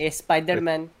 Spider-Man. Hey,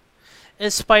 Spider-Man.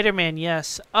 It's Spider-Man,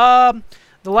 yes.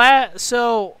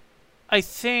 So I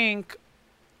think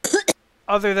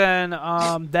other than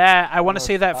that, I want to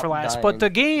save that for Stop last. dying. But the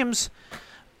games,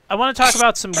 I want to talk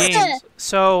about some games.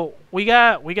 So we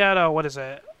got what is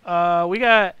it? We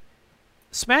got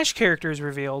Smash characters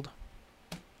revealed.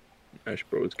 Smash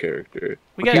Bros character.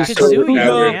 We got He's so Kazuya,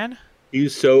 overpowered. man.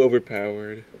 He's so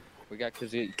overpowered. We got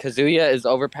Kazuya. Kazuya is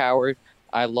overpowered.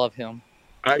 I love him.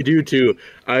 I do too.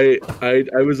 I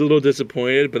was a little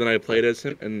disappointed, but then I played as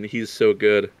him, and he's so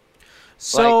good.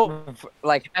 So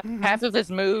like half of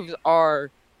his moves are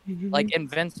like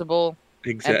invincible,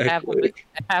 and Exactly.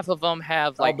 half of them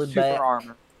have like I'll be super back.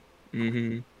 armor.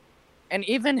 Mm-hmm. And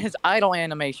even his idle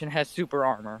animation has super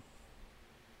armor.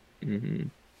 Mm-hmm.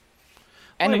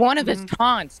 And Wait, one of his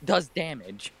taunts does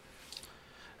damage.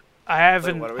 I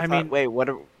haven't. Wait, I mean, what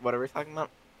are we talking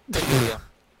about?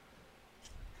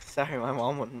 Sorry, my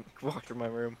mom wouldn't walk through my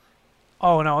room.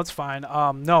 oh no, it's fine.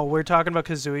 No, we're talking about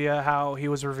Kazuya, how he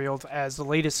was revealed as the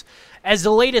latest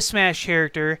Smash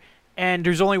character, and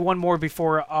there's only one more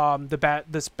before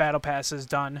this battle pass is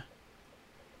done.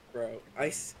 Bro, I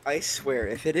swear,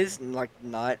 if it is like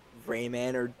not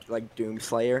Rayman or like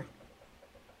Doomslayer,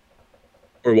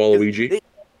 Or Waluigi.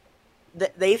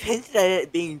 they've hinted at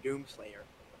it being Doomslayer.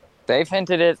 They've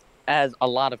hinted it as a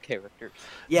lot of characters.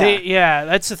 Yeah,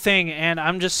 That's the thing, and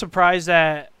I'm just surprised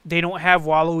that they don't have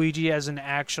Waluigi as an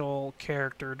actual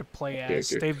character to play as.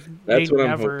 Character. They That's what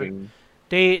never, I'm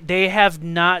hoping. They have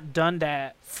not done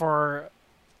that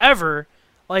forever,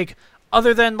 like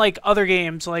other than like other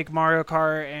games like Mario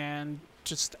Kart and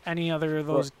just any other of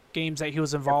those games that he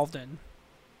was involved in.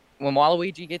 When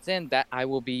Waluigi gets in, that I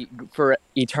will be for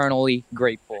eternally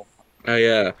grateful.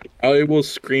 Yeah. I will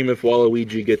scream if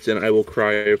Waluigi gets in. I will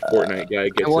cry if Fortnite guy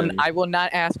gets in. I will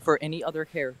not ask for any other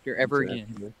character ever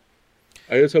again.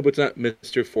 I just hope it's not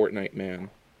Mr. Fortnite Man.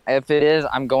 If it is,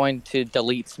 I'm going to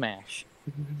delete Smash.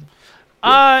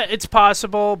 It's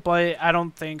possible, but I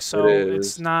don't think so. It It's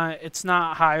is. not. It's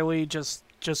not highly just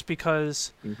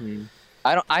because. Mm-hmm.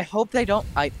 I hope they don't.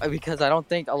 Because I don't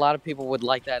think a lot of people would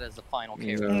like that as the final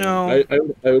character. No.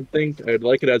 I would think I'd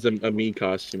like it as a me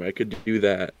costume. I could do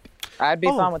that. I'd be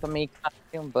Oh. fine with a Mii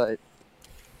costume, but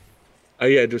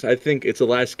Yeah, I think it's the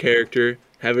last character.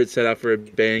 Have it set out for a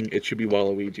bang. It should be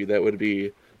Waluigi. That would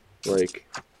be like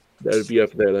that would be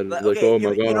up there. That'd be like, okay, oh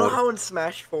my you know god. how in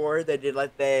Smash 4 they did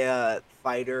like the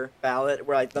fighter ballot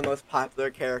where like the most popular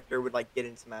character would like get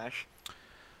in Smash?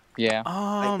 yeah.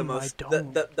 Like the I most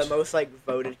don't. the most like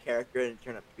voted character and it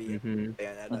turned out to be Mhm.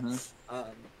 Bayonetta.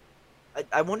 Mhm.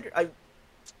 I wonder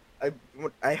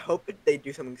I hope they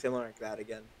do something similar like that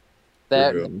again.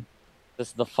 That True. this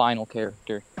is the final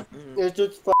character. Mhm. It's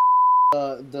just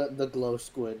the glow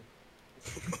squid.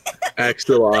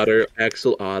 Axel Otto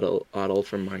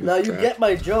from Minecraft. Now you get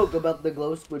my joke about the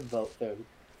glow squid vote thing.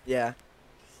 Yeah.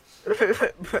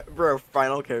 Bro,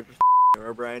 final character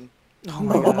Brian. Oh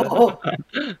my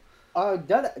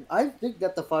god. I think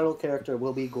that the final character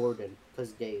will be Gordon,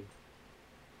 because Gabe.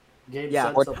 Gabe Yeah.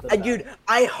 said something about Dude, it.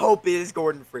 I hope it is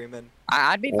Gordon Freeman.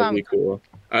 I'd be That'd fine be with cool.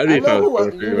 I'd I be fine know with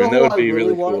who, Gordon you Freeman. know That who would I be really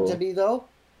really want cool. it to be, though?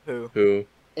 Who?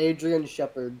 Adrian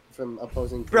Shepard from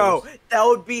Opposing Bro, Force. that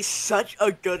would be such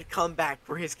a good comeback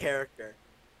for his character.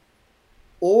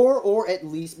 Or at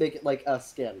least make it like a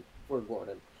skin for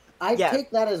Gordon. I'd Yeah.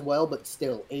 take that as well, but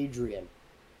still, Adrian.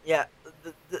 Yeah,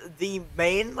 the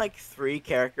main like 3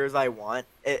 characters I want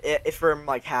if from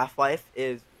like Half-Life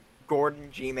is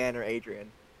Gordon, G-Man, or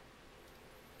Adrian.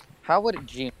 How would a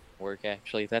G work?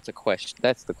 Actually, that's a question.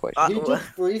 That's the question. He just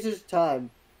freezes time,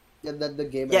 and then the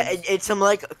game Yeah, ends. it's some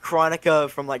like Chronica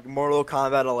from like Mortal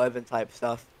Kombat 11 type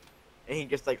stuff, and he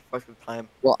just like fucks with time.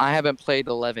 Well, I haven't played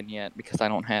 11 yet because I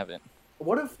don't have it.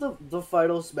 What if the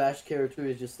final Smash character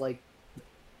is just like...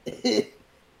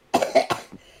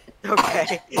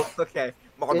 Okay, okay,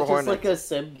 Marble It's just Hornet. like a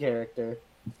sim character.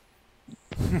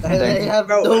 And they have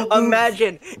Bro, no moves.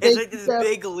 imagine it's They like this have-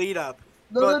 big lead up.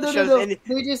 No, Bro, no, the no, no, show's no. ending-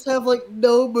 They just have like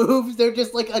no moves. They're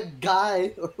just like a guy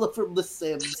from The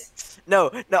Sims.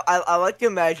 No, I like to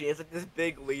imagine it's like this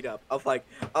big lead up of like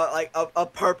a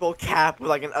purple cap with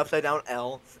like an upside down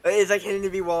L. It's like hitting to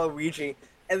be Waluigi,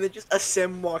 and then just a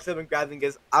sim walks up and grabs and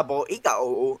goes abo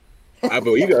ego.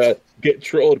 Abo, you gotta get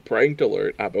trolled. Pranked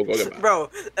alert. Abo, go get Bro,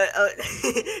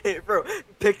 bro,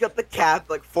 picked up the cap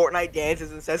like Fortnite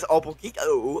dances and says abo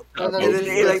ego. And then And he then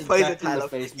just he, like, gets plays the decked in the title.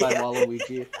 face by Yeah.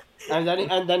 Waluigi.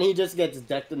 And then he just gets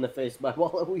decked in the face by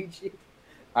Waluigi.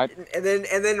 And then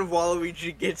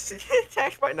Waluigi gets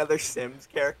attacked by another Sims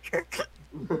character.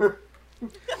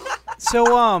 So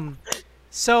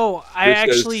I This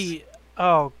actually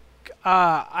I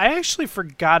actually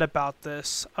forgot about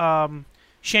this.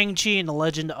 Shang-Chi and the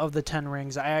Legend of the Ten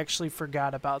Rings. I actually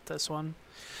forgot about this one.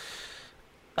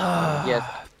 Yes,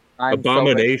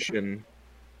 Abomination.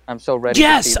 I'm so ready. To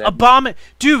Yes, see that.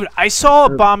 Dude, I saw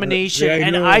Abomination yeah, I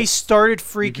and know. I started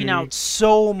freaking Mhm. out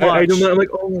so much I don't know. I'm like,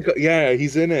 oh my god. Yeah,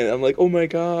 he's in it. I'm like, oh my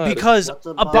god. because What's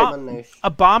Abomination?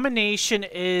 Abomination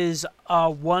is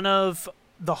one of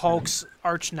the Hulk's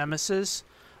arch nemesis.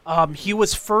 He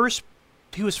was first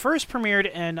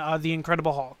premiered in The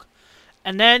Incredible Hulk,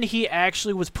 and then he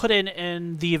actually was put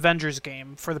in the Avengers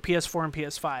game for the PS4 and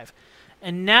PS5,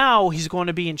 and now he's going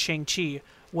to be in Shang-Chi,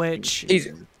 which He's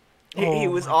He Oh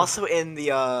was my also in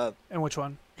the and which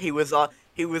one? he was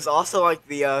also like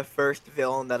the first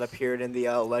villain that appeared in the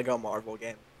Lego Marvel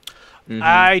game. Mhm.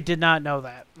 I did not know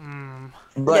that.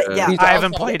 but yeah, he's I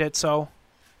haven't also- played it, so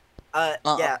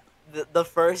Yeah, the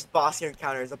first boss you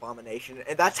encounter is Abomination,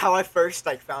 and that's how I first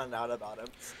like found out about him.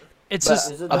 it's But-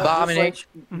 just Is it not Abomination-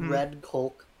 just like Mhm. Red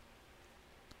Hulk?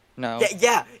 No.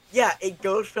 Yeah. It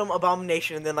goes from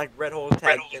Abomination and then like Red Hole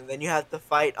attack, and then you have to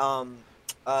fight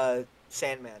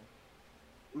Sandman.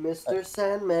 Mr.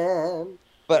 Sandman.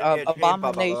 But Yeah, yeah,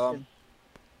 Abomination.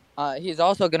 He's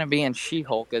also gonna be in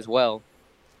She-Hulk as well.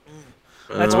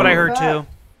 that's what I Oh. heard Fun too.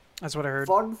 That's what I heard.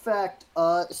 Fun fact,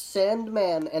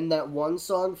 Sandman and that one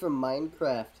song from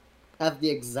Minecraft have the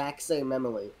exact same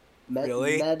melody.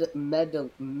 Really? Melody.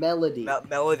 Melody.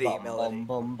 Bum,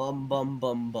 bum, bum, bum,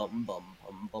 bum, bum, bum, bum,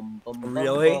 bum, bum,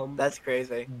 Really? bum, That's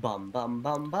crazy. bum, bum,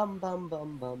 bum, bum, bum,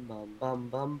 bum, bum, bum, bum,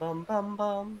 bum, bum, bum,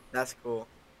 bum. That's cool.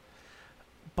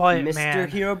 But Mr.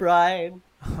 man, Herobrine.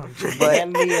 But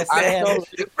Hand me a I'm sand.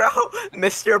 so- Bro,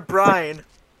 Mr. Brian.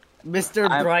 Mr.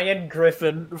 I'm- Brian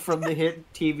Griffin from the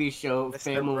hit TV show Mr.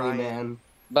 Family Brian. Man.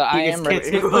 But I He am just gets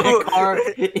ready. hit by a car.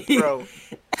 Bro.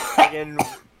 Again,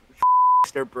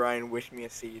 Mr. Brian, wish me a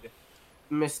seed.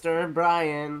 Mr.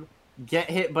 Brian, get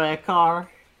hit by a car.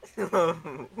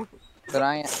 But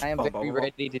I am very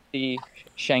ready to see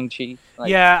Shang-Chi. Like,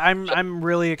 yeah, I'm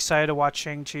really excited to watch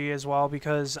Shang-Chi as well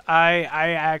because I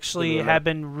actually Mhm. have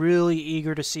been really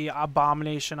eager to see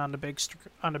Abomination on the big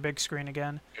screen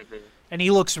again, Mhm. and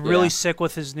he looks really Yeah. sick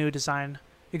with his new design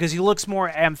because he looks more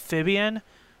amphibian,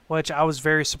 which I was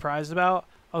very surprised about.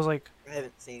 I was like, I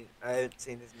haven't seen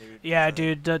his new. yeah, design.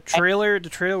 dude, the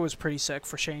trailer was pretty sick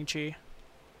for Shang-Chi.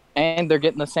 and they're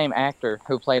getting the same actor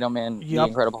who played him in Yup. The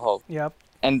Incredible Hulk. Yep.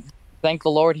 And thank the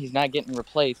Lord he's not getting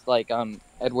replaced like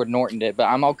Edward Norton did. But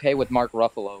I'm okay with Mark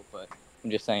Ruffalo. But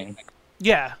I'm just saying.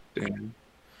 Yeah. Damn.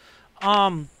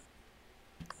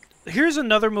 Here's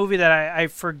another movie that I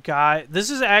forgot. This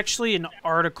is actually an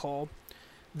article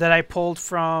that I pulled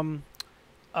from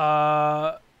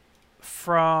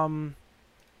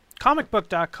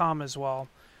comicbook.com as well.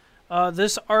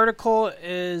 This article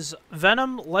is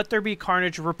Venom Let There Be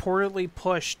Carnage reportedly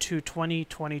pushed to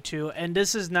 2022, and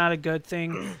this is not a good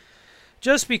thing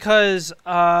just because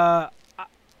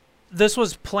this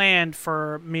was planned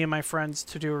for me and my friends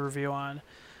to do a review on.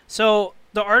 So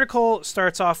the article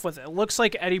starts off with, it looks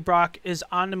like Eddie Brock is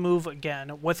on the move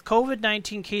again. With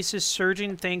COVID-19 cases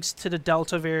surging thanks to the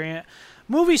Delta variant,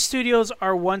 movie studios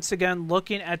are once again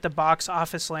looking at the box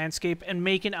office landscape and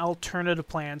making alternative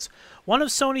plans. One of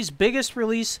Sony's biggest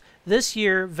release this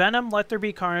year, Venom Let There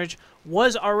Be Carnage,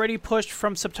 was already pushed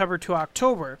from September to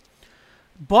October.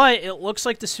 But it looks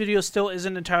like the studio still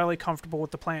isn't entirely comfortable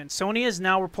with the plan. Sony is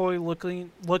now reportedly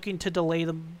looking to delay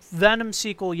the Venom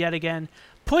sequel yet again,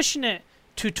 pushing it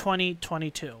to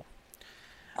 2022.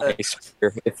 I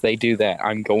swear, if they do that,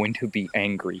 I'm going to be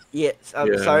angry. Yes,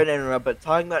 I'm sorry to interrupt, but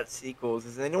talking about sequels,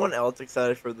 is anyone else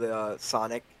excited for the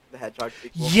Sonic the Hedgehog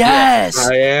sequel? Yes,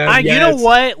 I am. You know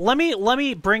what? Let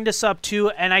me bring this up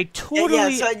too, and I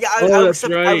totally. I was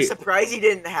surprised you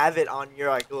didn't have it on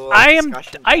your little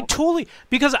discussion. I totally,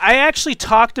 because I actually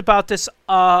talked about this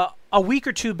a week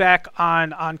or two back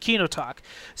on Kino Talk.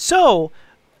 So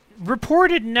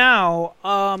reported now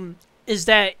is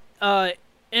that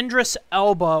Idris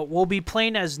Elba will be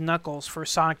playing as Knuckles for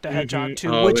Sonic the Hedgehog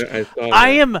 2, which I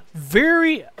am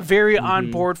very, very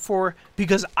on board for,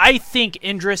 because I think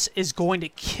Idris is going to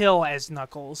kill as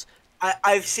Knuckles.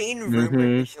 I've seen rumors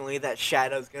recently that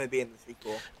Shadow's going to be in the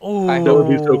sequel. Oh, that would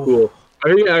be so cool. I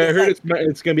heard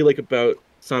it's going to be like about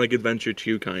Sonic Adventure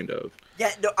 2 kind of.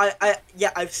 Yeah, no,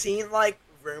 I've seen like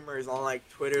rumors on like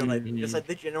Twitter, like just like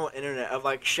the general internet of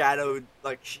like Shadow's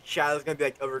gonna be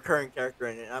like a recurring character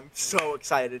in it. I'm so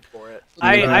excited for it.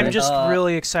 I'm just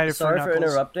really excited for Knuckles. Sorry for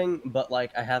interrupting, but like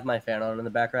I have my fan on in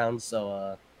the background,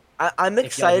 so I'm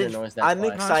excited. I'm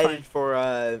excited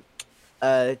for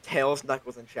Tails,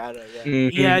 Knuckles, and Shadow. Yeah,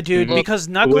 yeah, dude, because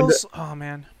Knuckles. Oh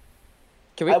man,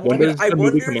 I wonder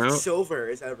if Silver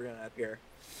is ever gonna appear.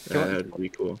 That would be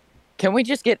cool. Can we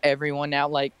just get everyone now?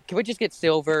 Like, can we just get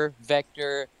Silver,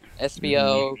 Vector,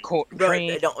 SBO,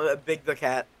 Cream, Big the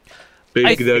Cat,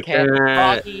 Big the Cat,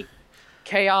 Rocky,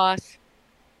 Chaos?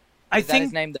 Is that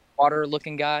his name? The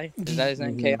water-looking guy? Is that his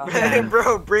name? Chaos?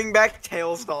 Bro, bring back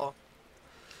Tails doll.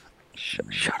 Shut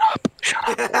up!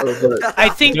 I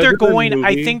think they're going.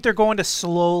 I think they're going to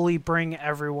slowly bring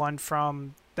everyone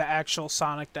from the actual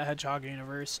Sonic the Hedgehog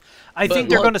universe. I think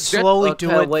they're going to slowly do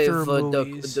it through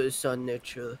movies. The Sonic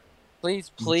Chew.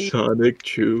 Please, Sonic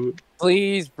Chew.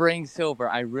 Please bring Silver.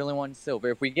 I really want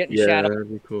Silver. If we get Shadow, that'd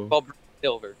be cool. I'll bring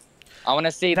Silver. I want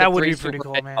to see that the would three be pretty Super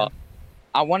cool, Hedgehogs. man.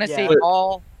 I want to see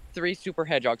all 3 Super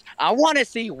Hedgehogs. I want to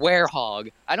see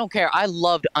Werehog. I don't care. I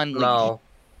loved Unleashed. No.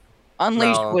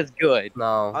 Unleashed was good.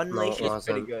 No, Unleashed is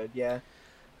pretty good. Yeah.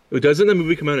 Doesn't the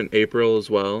movie come out in April as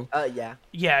well? Yeah.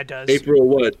 Yeah, it does. April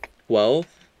what? 12th?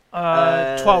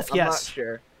 12th. I'm Yes. not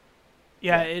sure.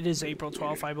 Yeah, it is April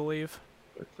 12th, I believe.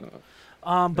 But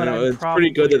I'm it's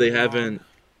pretty good that they haven't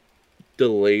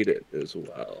delayed it as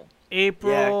well.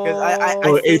 April. Yeah,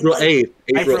 because April like, 8th.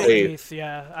 April 8th.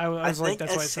 Yeah, I was like,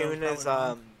 that's why I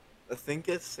think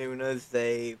as soon as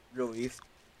they released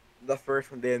the first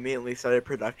one, they immediately started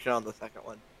production on the second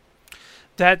one.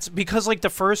 That's because like the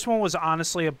first one was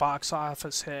honestly a box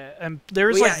office hit, and there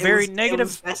was very negative. It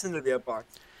was destined to be a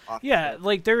box office hit.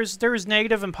 Like there was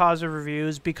negative and positive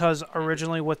reviews because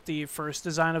originally with the first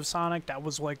design of Sonic, that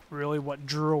was like really what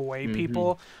drew away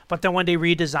people. But then when they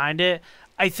redesigned it,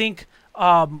 I think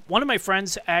one of my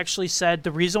friends actually said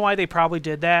the reason why they probably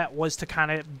did that was to kind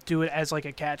of do it as like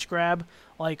a catch grab.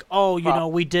 Like, oh, you know,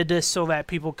 we did this so that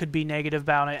people could be negative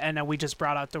about it, and then we just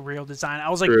brought out the real design. I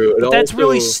was like, but that's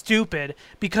really stupid,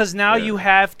 because now you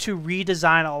have to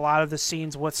redesign a lot of the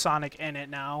scenes with Sonic in it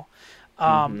now,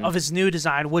 of his new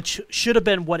design, which should have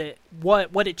been what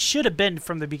it should have been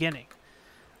from the beginning.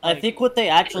 I think what they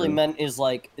actually meant is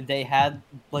like they had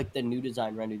like the new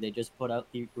design rendered. They just put out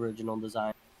the original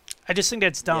design. I just think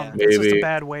that's dumb. Yeah. That's just a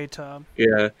bad way to.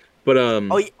 Yeah, but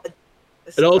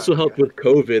it also helped with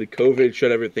COVID. COVID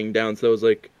shut everything down, so it was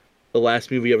like the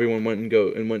last movie everyone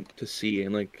went to see,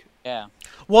 and like. Yeah.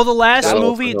 Well, the last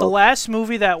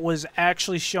movie that was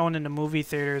actually shown in the movie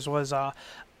theaters was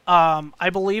I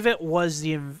believe it was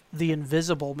the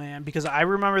Invisible Man, because I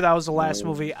remember that was the last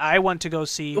movie I went to go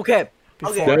see. Okay.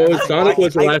 Sonic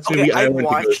was the last movie I went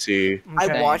to go see. Okay. I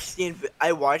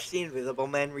watched the Invisible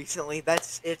Man recently.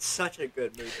 It's such a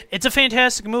good movie. It's a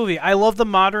fantastic movie. I love the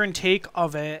modern take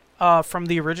of it from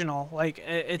the original. Like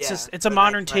it's a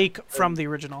modern take from the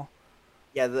original.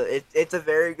 Yeah, it's a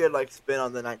very good like spin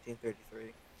on the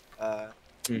 1933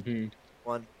 Mm-hmm.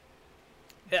 one.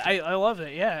 I love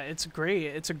it. Yeah, it's great.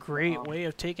 It's a great way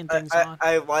of taking things I, on.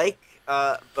 I like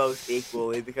both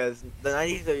equally because the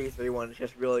 1933 one is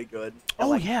just really good. And, Oh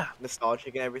like, yeah.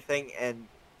 nostalgic and everything, and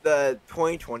the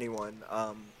 2021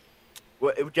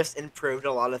 it just improved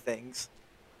a lot of things.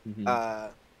 Mm-hmm.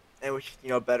 And which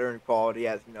better in quality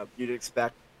as you'd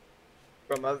expect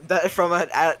from an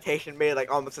adaptation made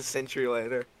like almost a century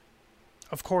later.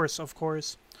 Of course, of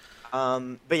course.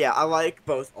 But yeah, I like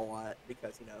both a lot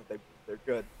because they're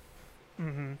good.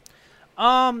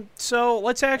 So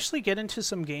let's actually get into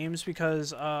some games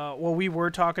because, well, we were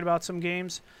talking about some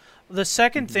games. The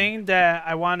second thing that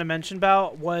I wanted to mention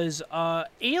about was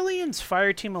Aliens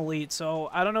Fireteam Elite.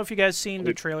 So I don't know if you guys seen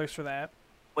the trailers for that.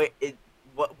 Wait,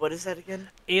 what is that again?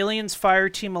 Aliens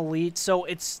Fireteam Elite. So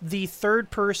it's the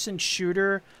third-person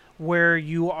shooter where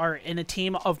you are in a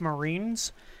team of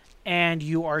Marines and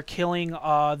you are killing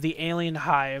the alien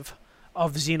hive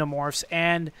of xenomorphs.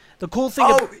 And the cool thing...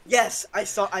 Yes! I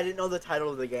didn't know the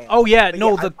title of the game. Oh, yeah. But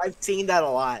No, yeah, I've seen that a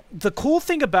lot. The cool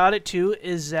thing about it, too,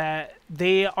 is that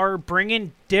they are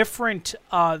bringing different...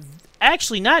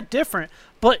 actually, not different,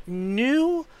 but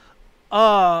new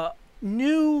alien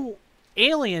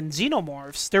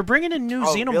xenomorphs. They're bringing in new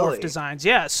xenomorph really? designs.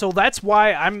 Yeah, so that's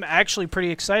why I'm actually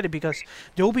pretty excited because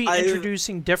they'll be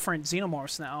introducing different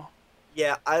xenomorphs now.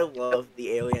 Yeah, I love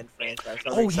the Alien franchise.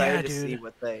 I'm excited to see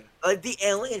what they... Like, the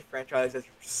Alien franchise is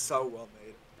so well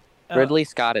made. Ridley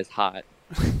Scott is hot.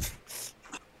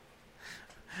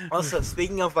 Also,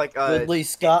 speaking of, like... Ridley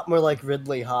Scott, more like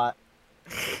Ridley Hot.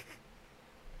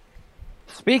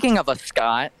 Speaking of a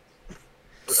Scott...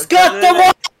 Scott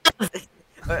the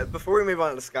before we move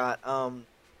on to Scott,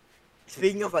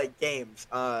 speaking of, like, games,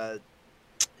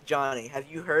 Johnny, have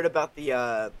you heard about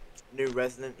the, new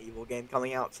Resident Evil game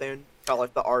coming out soon? Called,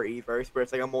 like, the RE-verse, where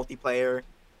it's, like, a multiplayer,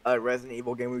 Resident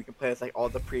Evil game where you can play as, like, all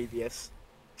the previous,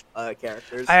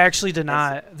 characters. I actually did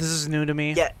not. This is new to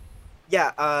me.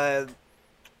 Yeah,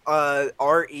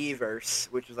 RE-verse,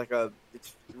 which is, like,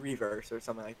 it's Reverse or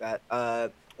something like that,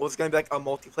 well, it's gonna be, like, a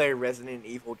multiplayer Resident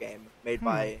Evil game made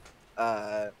by,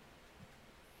 I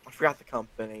forgot the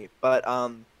company, but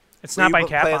it's not by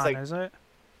play as, Capcom, like, is it?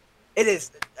 it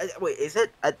is. Wait, is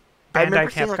it? I Bandai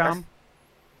remember seeing, like, Capcom.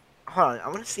 hold on, I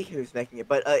want to see who's making it,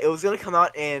 but it was gonna come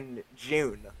out in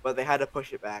June, but they had to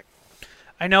push it back.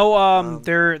 I know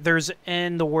there's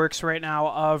in the works right now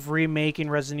of remaking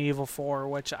Resident Evil 4,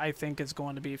 which I think is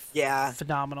going to be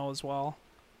phenomenal as well.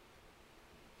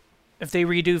 If they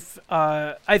redo,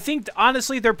 I think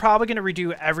honestly they're probably going to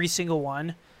redo every single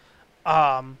one,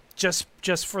 just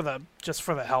for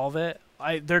the hell of it.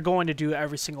 They're going to do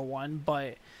every single one,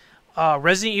 but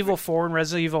Resident Evil 4 and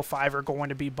Resident Evil 5 are going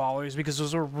to be ballers because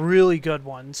those are really good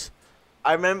ones.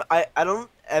 I remember. I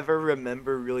don't ever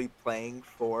remember really playing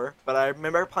 4, but I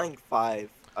remember playing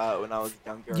 5 when I was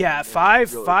younger. Yeah,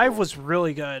 5 was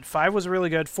really good. 5 was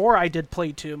really good. 4 I did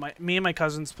play too. Me and my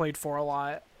cousins played 4 a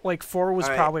lot. Like 4 was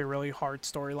probably a really hard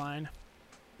storyline.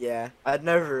 Yeah, I'd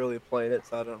never really played it,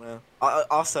 so I don't know.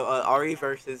 Also,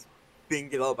 RE-verse is being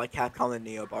developed by Capcom and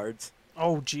NeoBards.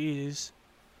 Oh, jeez.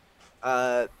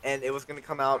 And it was gonna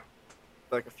come out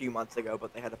like a few months ago,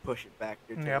 but they had to push it back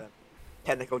due to the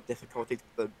technical difficulties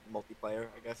with the multiplayer,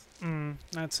 I guess.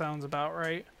 That sounds about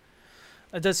right.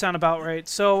 That does sound about right.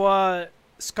 So,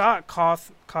 Scott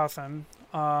Cawthon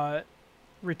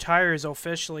retires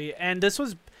officially, and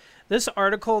this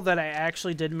article that I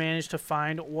actually did manage to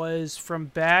find was from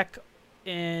back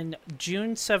in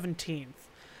June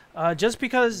 17th. Just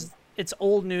because it's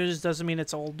old news doesn't mean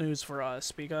it's old news for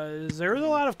us, because there was a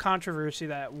lot of controversy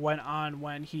that went on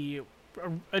when he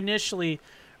initially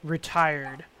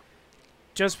retired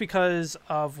just because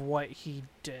of what he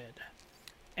did.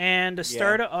 And the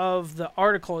start of the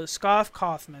article is Scott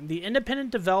Cawthon, the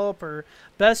independent developer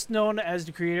best known as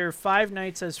the creator of Five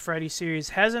Nights at Freddy's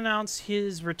series, has announced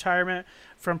his retirement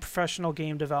from professional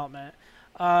game development.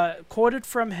 Quoted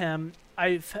from him,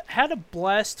 "I've had a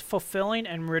blessed, fulfilling,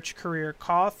 and rich career."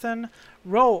 Cawthon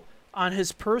wrote on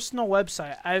his personal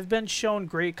website, "I've been shown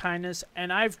great kindness,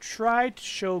 and I've tried to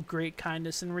show great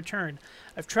kindness in return.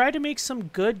 I've tried to make some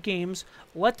good games,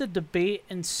 let the debate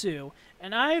ensue,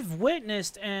 and I've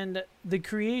witnessed the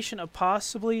creation of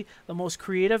possibly the most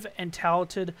creative and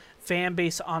talented fan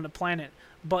base on the planet.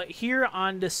 But here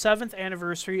on the 7th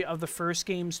anniversary of the first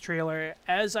game's trailer,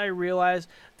 as I realized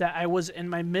that I was in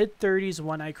my mid-30s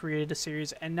when I created the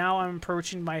series, and now I'm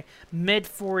approaching my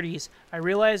mid-40s, I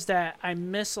realized that I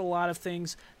miss a lot of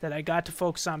things that I got to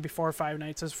focus on before Five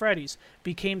Nights at Freddy's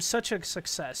became such a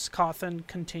success." Cawthon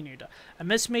continued. "I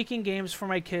miss making games for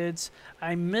my kids.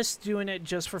 I miss doing it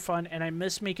just for fun, and I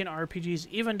miss making RPGs,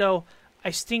 even though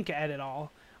I stink at it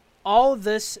all. All of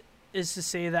this is to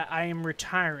say that I am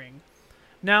retiring.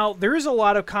 Now, there is a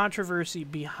lot of controversy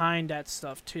behind that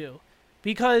stuff, too.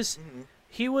 Because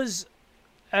he was,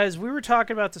 as we were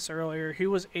talking about this earlier, he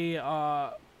was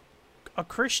a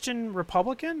Christian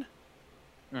Republican?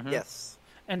 Yes.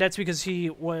 And that's because he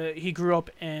grew up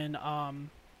in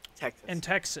Texas. In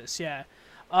Texas, yeah.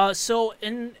 So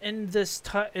in this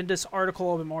article a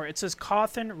little bit more, it says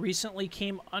Cawthon recently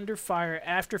came under fire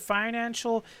after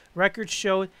financial records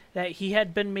showed that he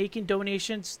had been making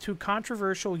donations to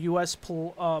controversial U.S.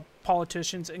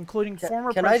 politicians, including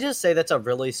former. Can I just say that's a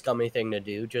really scummy thing to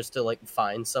do, just to like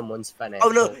find someone's financial?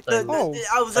 Oh no! things?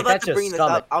 I was Like, about that's to just bring this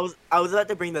scummy. up. I was about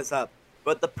to bring this up,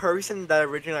 but the person that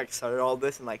originally like started all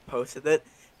this and like posted it,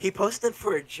 he posted it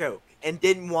for a joke and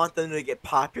didn't want them to get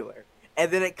popular. And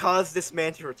then it caused this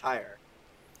man to retire.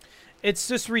 It's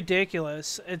just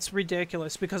ridiculous. It's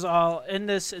ridiculous because in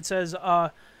this it says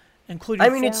including. I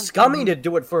mean, it's scummy to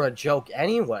do it for a joke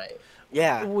anyway.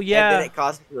 Yeah. Well, yeah. And then it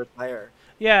caused him to retire.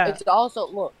 Yeah. It's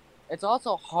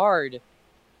also hard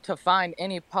to find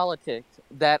any politics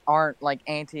that aren't like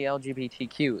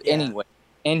anti-LGBTQ anyway,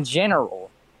 in general.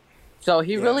 So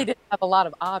he really didn't have a lot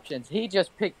of options. He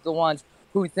just picked the ones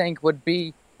who think would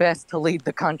be best to lead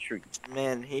the country.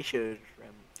 Man, he should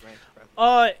ran for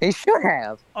president. He should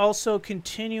have. Also,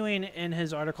 continuing in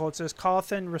his article, it says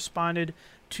Cawthon responded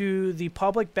to the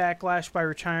public backlash by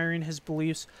retiring his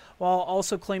beliefs while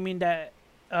also claiming that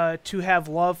to have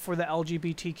love for the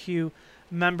LGBTQ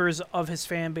members of his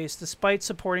fan base, despite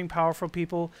supporting powerful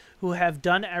people who have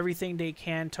done everything they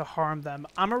can to harm them.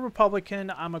 I'm a Republican.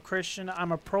 I'm a Christian.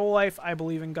 I'm a pro-life. I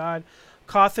believe in God.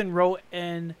 Cawthon wrote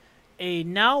in a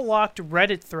now locked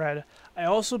Reddit thread. I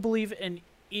also believe in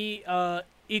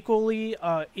equality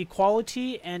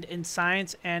and in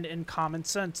science and in common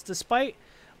sense. Despite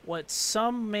what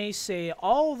some may say,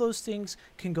 all of those things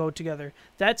can go together.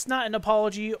 That's not an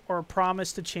apology or a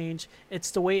promise to change.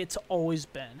 It's the way it's always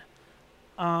been.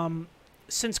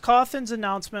 Since Cawthon's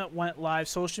announcement went live,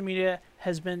 social media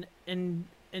has been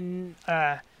inundant,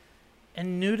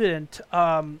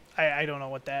 I don't know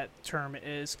what that term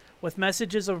is, with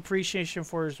messages of appreciation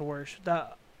for his work. The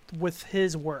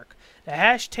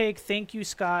hashtag Thank You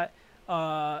Scott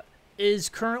is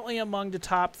currently among the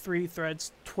top 3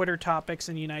 threads Twitter topics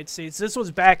in the United States. This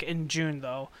was back in June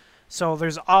though, so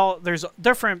there's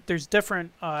different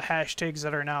hashtags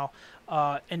that are now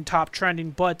in top trending,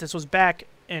 but this was back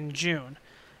in June.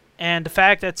 And the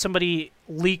fact that somebody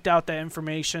leaked out that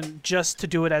information just to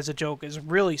do it as a joke is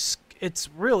really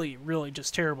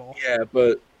just terrible. Yeah,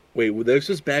 but wait, this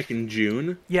was back in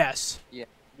June? Yes. Yes.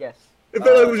 I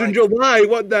thought it was in July.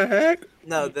 What the heck?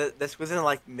 No, this was in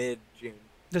like mid-June.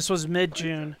 This was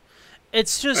mid-June.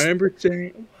 It's just. I remember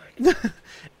saying.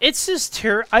 It's just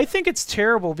I think it's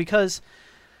terrible because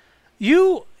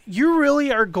you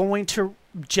really are going to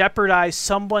jeopardize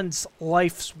someone's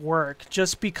life's work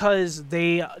just because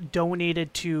they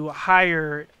donated to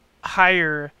hire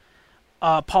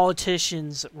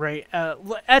politicians, right?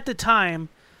 At the time.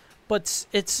 But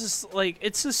it's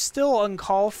just still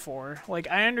uncalled for. Like,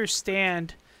 I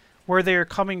understand where they're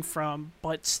coming from,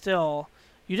 but still,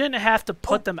 you didn't have to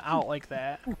put them out like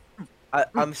that.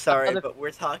 I'm sorry, but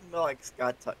we're talking about like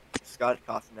Scott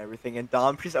Cawthon and everything, and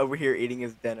Dom's just over here eating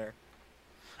his dinner.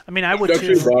 I mean, I would It's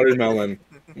too. actually watermelon.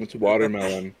 It's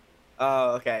watermelon.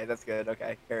 Oh, okay, that's good.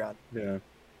 Okay, carry on. Yeah.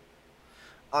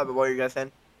 But what were you guys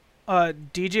saying?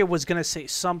 DJ was gonna say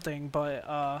something, but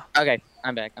Okay,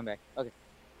 I'm back. Okay.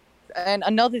 And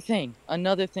another thing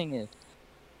is,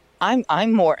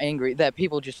 I'm more angry that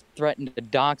people just threatened to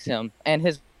dox him, and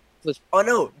his was. Oh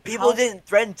no, people didn't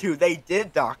threaten to. They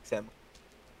did dox him.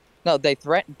 No, they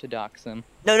threatened to dox him.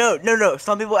 No.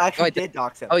 Some people actually did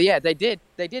dox him. Oh yeah, they did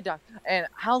dox. And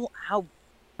how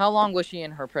long was she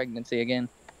in her pregnancy again?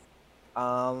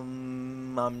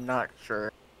 I'm not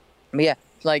sure. But yeah,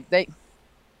 like they.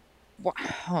 Oh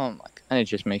my god, it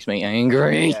just makes me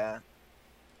angry. Yeah.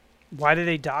 why did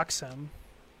they dox him?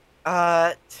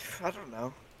 I don't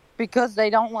know. Because they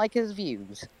don't like his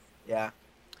views. Yeah.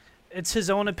 It's his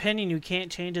own opinion. You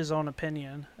can't change his own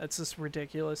opinion. That's just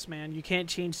ridiculous, man. You can't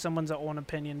change someone's own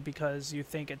opinion because you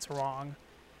think it's wrong.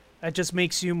 That just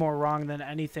makes you more wrong than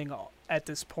anything at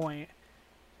this point.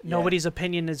 Yeah. Nobody's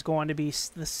opinion is going to be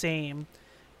the same.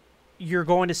 You're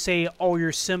going to say, oh,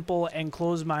 you're simple and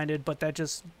closed-minded, but that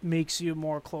just makes you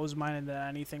more closed-minded than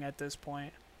anything at this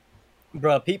point.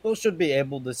 Bruh, people should be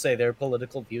able to say their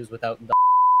political views without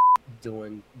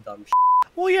doing dumb shit.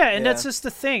 Well, yeah, and Yeah. that's just the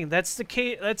thing. That's the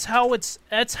case. That's how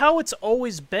it's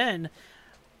always been.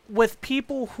 with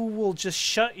people who will just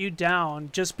shut you down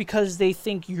just because they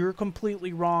think you're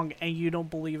completely wrong and you don't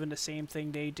believe in the same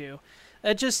thing they do.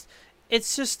 It's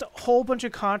just a whole bunch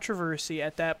of controversy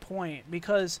at that point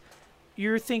because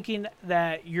you're thinking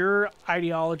that your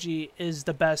ideology is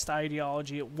the best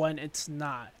ideology when it's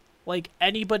not. Like,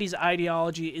 anybody's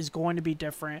ideology is going to be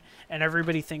different, and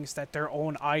everybody thinks that their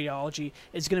own ideology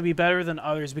is going to be better than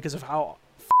others because of how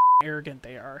arrogant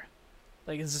they are.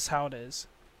 Like, it's just how it is.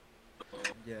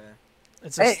 Yeah.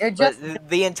 It's just, But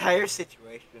the entire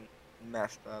situation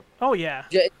messed up. oh yeah.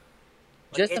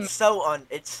 Just It's so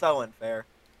unfair.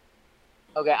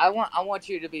 Okay, I want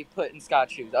you to be put in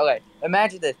Scott's shoes. Okay,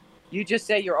 imagine this. You just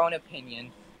say your own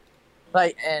opinion,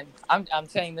 like, and I'm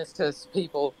saying this to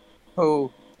people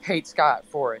who hate Scott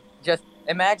for it. Just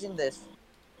imagine this.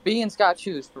 Be in Scott's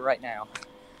shoes for right now.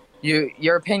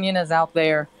 Your opinion is out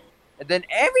there, and then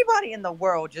everybody in the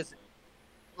world just,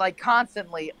 like,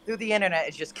 constantly through the internet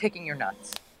is just kicking your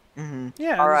nuts. Mm-hmm.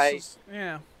 Yeah. All this right. is-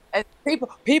 yeah. And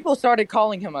people started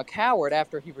calling him a coward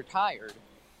after he retired.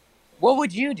 What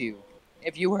would you do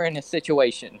if you were in a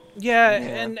situation? Yeah,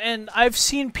 Yeah. and I've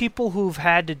seen people who've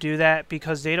had to do that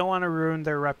because they don't want to ruin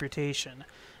their reputation.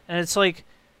 And it's like,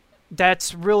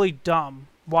 that's really dumb.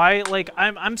 Why? Like,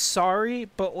 I'm sorry,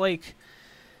 but like,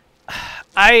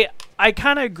 I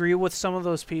kind of agree with some of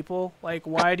those people. Like,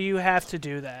 why do you have to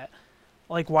do that?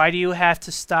 Like, why do you have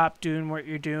to stop doing what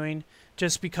you're doing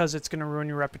just because it's going to ruin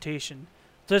your reputation?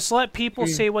 Just let people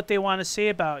say what they want to say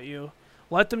about you.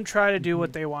 Let them try to do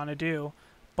what they want to do.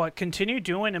 But continue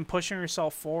doing and pushing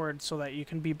yourself forward so that you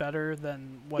can be better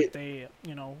than what they,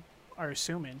 are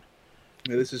assuming.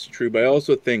 Yeah, this is true, but I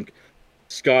also think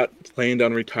Scott planned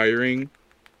on retiring,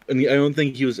 and I don't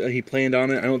think he planned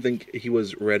on it. I don't think he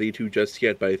was ready to just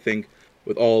yet, but I think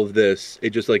with all of this,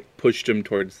 it just like pushed him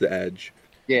towards the edge.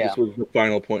 Yeah. This was the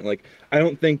final point. Like, I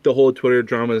don't think the whole Twitter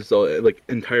drama is the like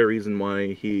entire reason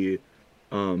why he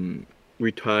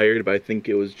retired, but I think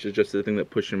it was just the thing that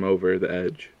pushed him over the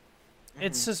edge.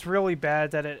 It's just really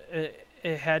bad that it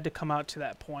had to come out to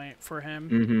that point for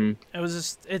him. Mm-hmm.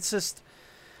 It's just,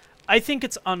 I think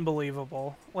it's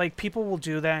unbelievable. Like, people will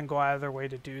do that and go out of their way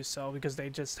to do so because they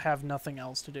just have nothing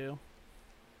else to do.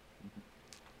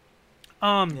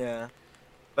 Yeah.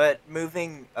 But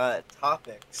moving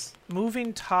topics.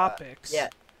 Moving topics. Yeah.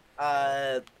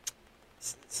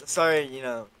 Sorry,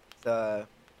 why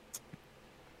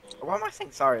am I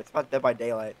saying sorry? It's about Dead by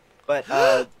Daylight. But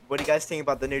what do you guys think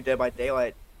about the new Dead by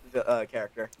Daylight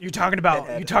character? You're talking about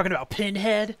Pinhead.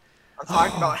 Pinhead? I'm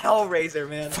talking about Hellraiser,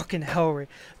 man. Fucking Hellraiser.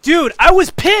 Dude, I was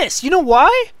pissed. You know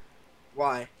why?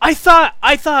 Why? I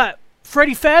thought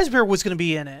Freddy Fazbear was going to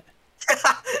be in it.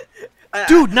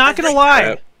 Dude, not going to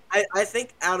lie. I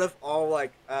think out of all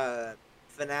like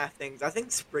FNAF things, I think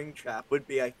Springtrap would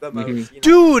be like the most.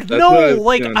 Dude, That's what no, I've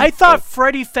like done. I thought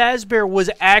Freddy Fazbear was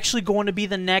actually going to be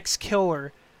the next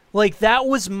killer. Like that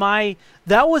was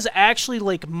actually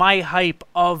like my hype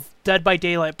of Dead by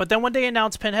Daylight. But then when they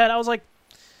announced Pinhead, I was like,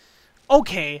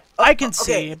 okay, I can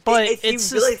see, but if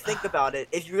it's you really just, think about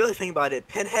it,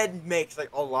 Pinhead makes like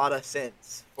a lot of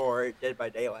sense for Dead by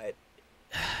Daylight.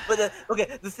 But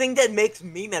the thing that makes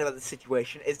me mad about the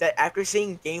situation is that after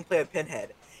seeing gameplay of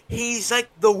Pinhead, he's like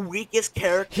the weakest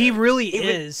character. he really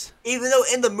is. Even though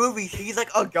in the movie he's like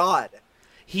a god.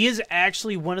 He is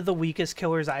actually one of the weakest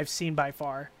killers I've seen by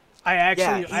far.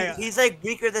 He's like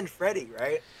weaker than Freddy,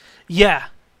 right? Yeah,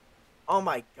 Oh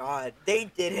my god, they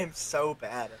did him so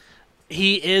bad.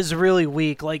 he is really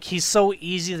weak. Like he's so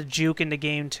easy to juke in the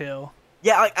game too.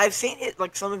 Yeah, like I've seen it,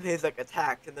 like some of his like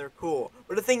attacks, and they're cool.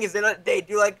 But the thing is, they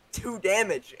do like 2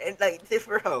 damage, and like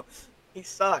bro, he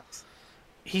sucks.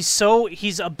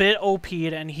 He's a bit OP'd,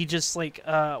 and he just like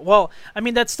well, I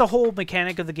mean that's the whole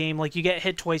mechanic of the game. Like you get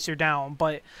hit twice, you're down.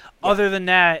 But other than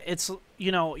that, it's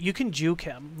you can juke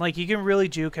him. Like you can really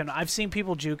juke him. I've seen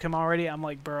people juke him already. I'm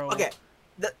like, bro. Okay,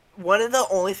 one of the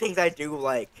only things I do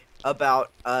like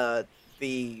about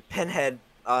the Pinhead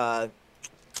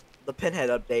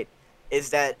update is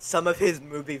that some of his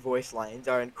movie voice lines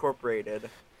are incorporated.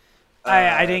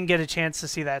 I didn't get a chance to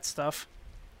see that stuff.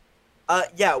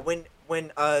 Yeah, when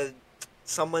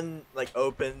someone like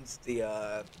opens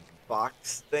the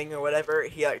box thing or whatever,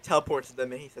 he like teleports to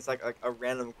them and he says like a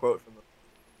random quote from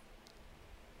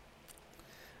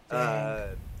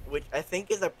them. Which I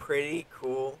think is a pretty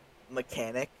cool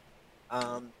mechanic.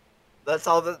 That's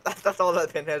all that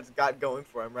Pinhead's got going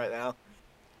for him right now.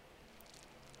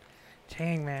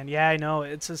 Dang, man. Yeah, I know.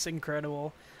 It's just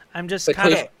incredible. I'm just But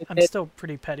kind of. okay, I'm still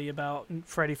pretty petty about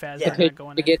Freddy Fazbear Yeah. not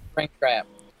going to in. get Springtrap.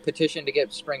 Petition to get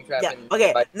Springtrap. Yeah. in-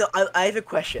 Okay. No, I have a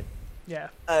question. Yeah.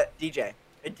 DJ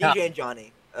Yeah. and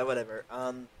Johnny, whatever.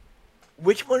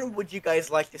 which one would you guys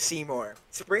like to see more?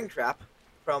 Springtrap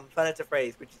from Five Nights at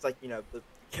Freddy's, which is like, you know, the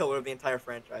killer of the entire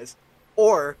franchise,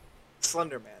 or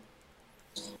Slender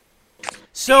Man?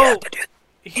 So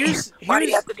here's Why do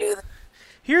you have to do that?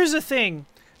 here's the thing.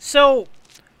 So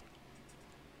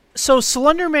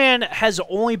Slender Man has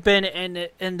only been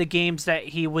in the games that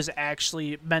he was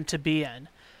actually meant to be in.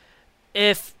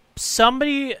 If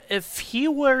he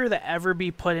were to ever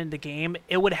be put in the game,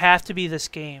 it would have to be this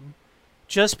game.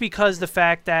 Just because the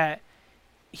fact that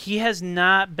he has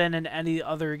not been in any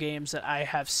other games that I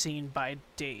have seen by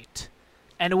date.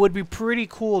 And it would be pretty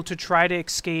cool to try to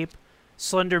escape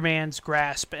Slender Man's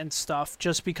grasp and stuff,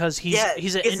 just because he's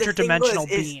an interdimensional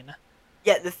being.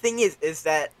 Yeah, the thing is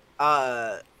that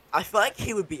I feel like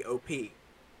he would be OP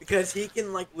because he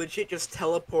can like legit just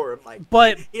teleport and like.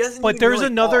 But he doesn't but even there's really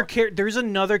another talk. there's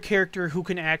another character who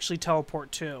can actually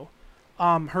teleport too.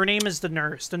 Her name is the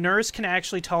nurse. The nurse can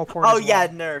actually teleport. Oh as yeah,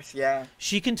 well. nurse. Yeah.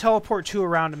 She can teleport to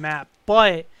around a map,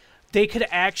 but they could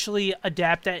actually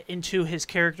adapt that into his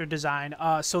character design,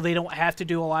 so they don't have to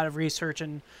do a lot of research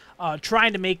and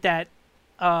trying to make that,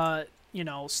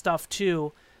 stuff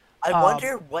too. I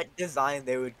wonder what design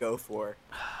they would go for.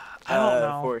 I don't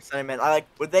know. For Slender Man,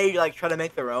 would they like try to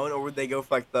make their own, or would they go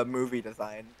for like the movie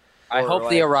design? I Or, hope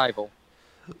like- the Arrival.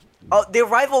 Oh, the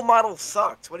Arrival model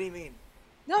sucks. What do you mean,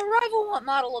 The Arrival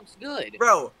model looks good.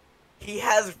 bro? He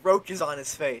has roaches on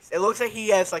his face. It looks like he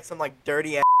has like some like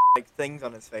dirty ass like things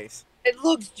on his face. It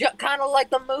looks kind of like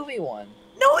the movie one.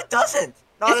 No, it doesn't.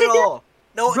 Not Yes, at it does. all.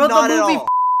 No, Bro, the not at movie all.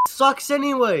 Sucks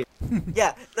anyway.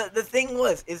 Yeah, the thing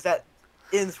is that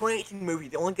in the 2018 movie,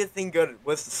 the only good thing good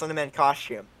was the Slender Man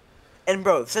costume. And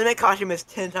bro, the Slender Man costume is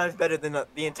 10 times better than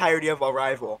the entirety of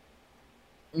Arrival.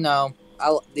 No,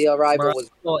 the Arrival Bro,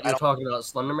 was. what I you're don't- talking about?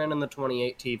 Slenderman in the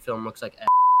 2018 film looks like.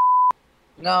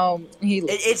 No,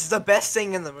 It's the best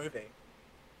thing in the movie.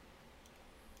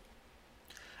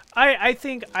 I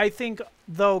think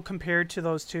though, compared to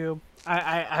those two,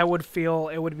 I would feel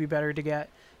it would be better to get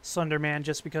Slender Man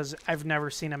just because I've never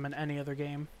seen him in any other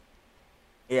game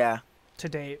Yeah. to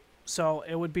date. So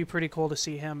it would be pretty cool to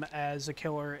see him as a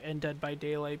killer in Dead by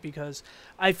Daylight, because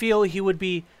I feel he would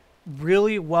be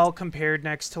really well compared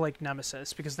next to like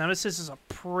Nemesis, because Nemesis is a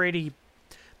pretty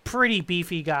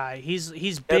beefy guy.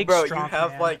 He's big, bro, strong.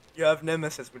 you have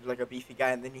Nemesis, which is like a beefy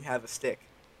guy, and then you have a stick.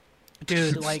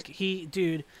 Dude,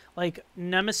 like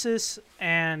Nemesis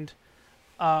and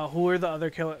who are the other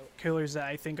killers that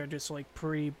I think are just like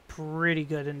pretty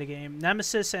good in the game?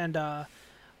 Nemesis and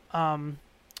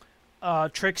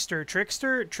Trickster.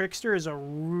 Trickster is a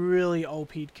really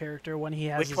OP character when he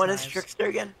has. Which his one knives. is Trickster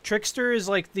again? Trickster is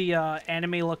like the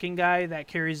anime-looking guy that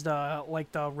carries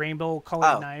the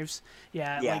rainbow-colored Oh. knives.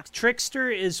 Yeah, Yeah. like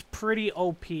Trickster is pretty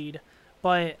OP'd,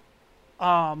 but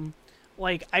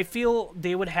like I feel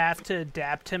they would have to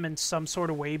adapt him in some sort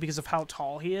of way because of how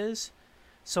tall he is.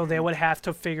 So they would have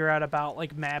to figure out about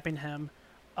like mapping him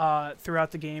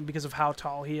throughout the game because of how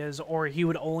tall he is, or he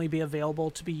would only be available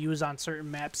to be used on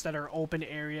certain maps that are open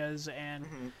areas. And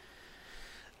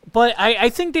but I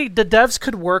think the devs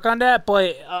could work on that,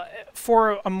 but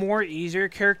for a more easier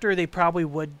character, they probably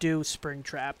would do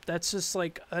Springtrap. That's just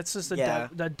the Yeah.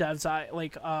 the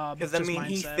devs Because I mean,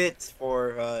 he fits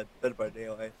for Dead by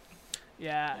Daylight.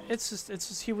 Yeah, it's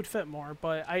just he would fit more,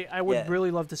 but I would Yeah.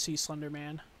 really love to see Slender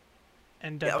Man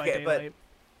and Dead Yeah, by okay, but- Daylight.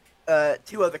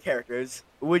 Two other characters.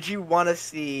 Would you want to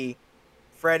see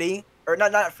Freddy, or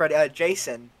not Freddy,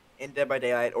 Jason in Dead by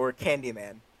Daylight, or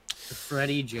Candyman?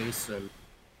 Freddy Jason.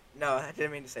 No, I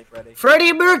didn't mean to say Freddy.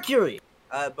 Freddie Mercury.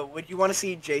 But would you want to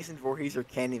see Jason Voorhees or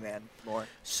Candyman more?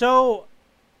 So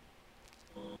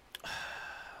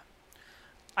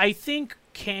I think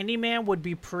Candyman would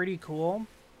be pretty cool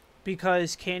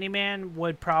because Candyman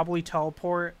would probably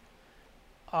teleport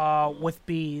with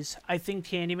bees. I think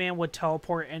Candyman would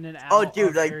teleport in and out. Oh, dude,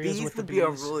 of like areas bees with would the be a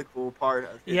bees. really cool part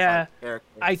of his Yeah, character.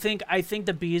 I think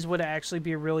the bees would actually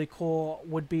be a really cool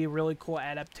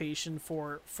adaptation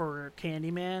for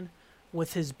Candyman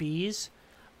with his bees.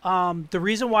 The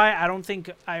reason why I don't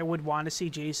think I would want to see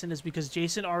Jason is because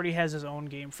Jason already has his own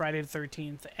game, Friday the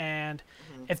 13th, and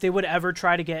if they would ever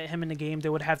try to get him in the game, they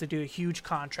would have to do a huge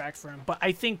contract for him. But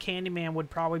I think Candyman would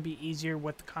probably be easier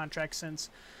with the contract, since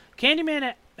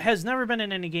Candyman has never been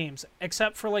in any games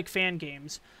except for like fan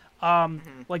games.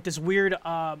 Like this weird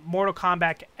Mortal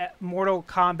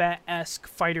Kombat-esque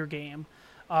fighter game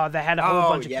that had a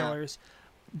whole bunch of killers.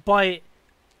 But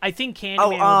I think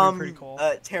Candyman would be pretty cool.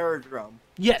 Terrordrome.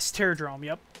 Yes, Terrordrome.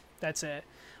 Yep, that's it.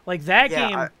 Like that Yeah,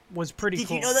 game was pretty Did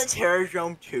cool. you know that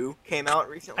Terrordrome 2 came out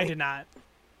recently? I did not.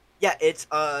 Yeah, it's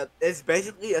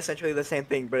basically essentially the same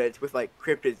thing, but it's with like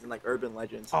cryptids and like urban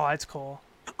legends. Oh, that's cool.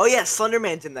 Oh yeah,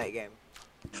 Slenderman's in that game.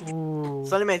 Ooh,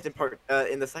 Slenderman's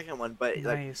in the second one, but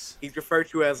like nice. he's referred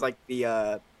to as like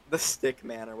the stick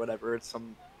man or whatever. It's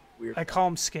some weird. I call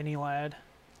him Skinny Lad.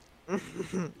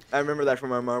 I remember that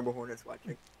from our Marble Hornets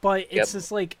watching. But it's Yep.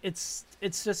 just like it's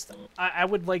just I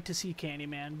would like to see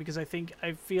Candyman because I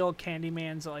feel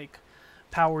Candyman's like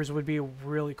powers would be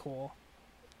really cool,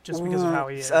 just because of how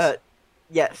he is.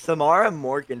 Yeah, Samara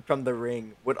Morgan from The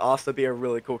Ring would also be a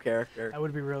really cool character. That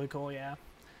would be really cool, yeah.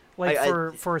 Like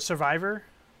I- for Survivor.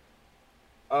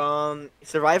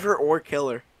 Survivor or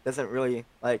Killer doesn't really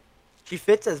like. She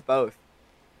fits as both.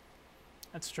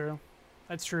 That's true.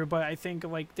 That's true, but I think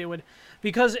like they would,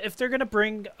 because if they're gonna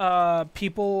bring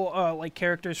people like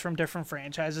characters from different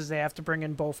franchises, they have to bring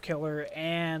in both Killer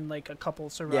and like a couple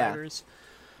survivors.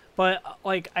 But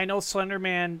like I know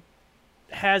Slenderman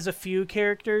has a few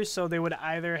characters, so they would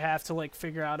either have to like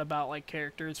figure out about like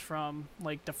characters from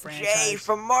like the franchise. Jay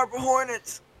from Marble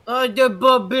Hornets. Oh, the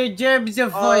Bobby James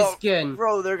of Oh, skin.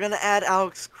 Bro, they're gonna add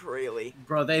Alex Crayley.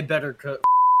 Bro, they better cut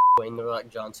Wayne the Rock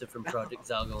Johnson from Project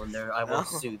Zalgo in there. I will No.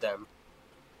 sue them.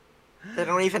 They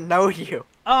don't even know you.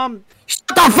 Shut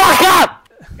the fuck up!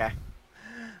 Okay.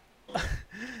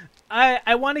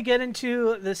 I want to get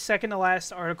into the second to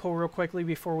last article real quickly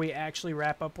before we actually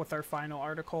wrap up with our final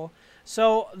article.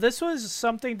 So this was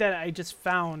something that I just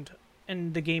found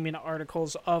in the gaming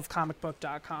articles of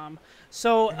comicbook.com.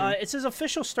 So it says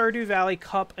official Stardew Valley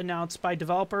Cup announced by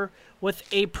developer with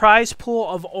a prize pool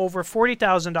of over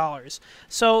 $40,000.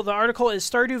 So the article is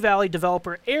Stardew Valley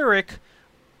developer Eric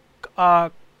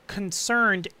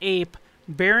Concerned Ape,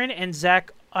 Baron, and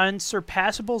Zach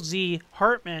Unsurpassable Z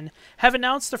Hartman have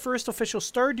announced the first official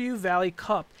Stardew Valley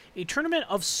Cup, a tournament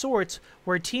of sorts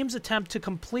where teams attempt to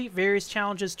complete various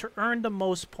challenges to earn the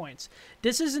most points.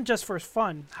 This isn't just for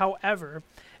fun, however,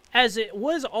 as it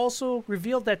was also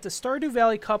revealed that the Stardew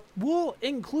Valley Cup will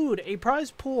include a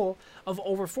prize pool of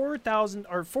over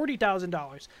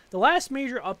 $40,000. The last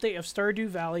major update of Stardew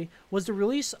Valley was the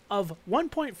release of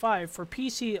 1.5 for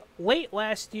PC late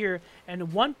last year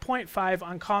and 1.5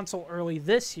 on console early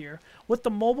this year, with the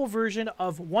mobile version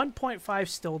of 1.5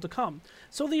 still to come.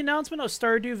 So the announcement of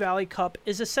Stardew Valley Cup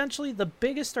is essentially the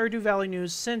biggest Stardew Valley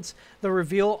news since the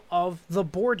reveal of the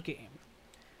board game.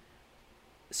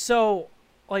 So,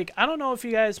 like, I don't know if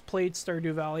you guys played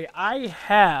Stardew Valley. I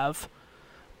have,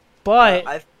 but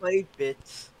I've played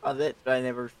bits of it, but I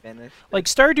never finished. like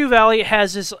Stardew Valley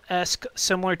has this esque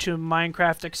similar to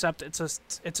Minecraft, except it's a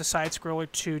side scroller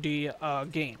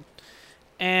 2D game,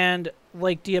 and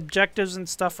like the objectives and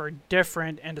stuff are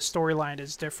different, and the storyline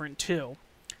is different too.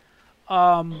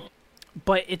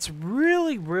 But it's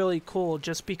really, really cool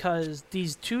just because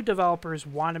these two developers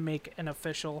want to make an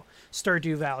official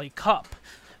Stardew Valley Cup.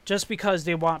 Just because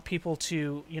they want people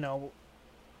to, you know,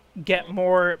 get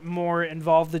more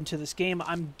involved into this game,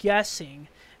 I'm guessing.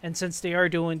 And since they are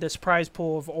doing this prize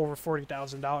pool of over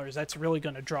 $40,000, that's really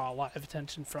going to draw a lot of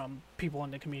attention from people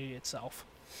in the community itself.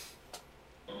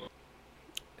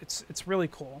 It's really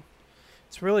cool.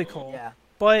 It's really cool. Yeah.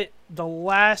 But the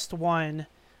last one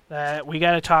that we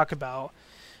got to talk about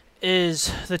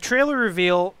is the trailer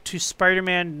reveal to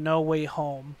Spider-Man No Way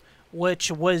Home,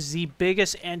 which was the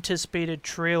biggest anticipated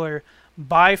trailer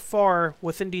by far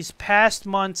within these past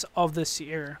months of this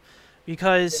year.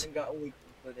 Because,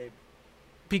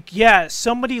 yeah,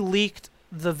 somebody leaked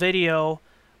the video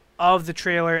of the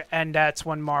trailer, and that's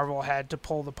when Marvel had to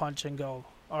pull the punch and go,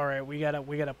 all right, we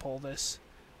gotta pull this.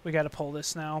 We gotta pull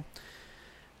this now.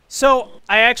 So,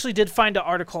 I actually did find an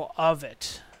article of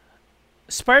it.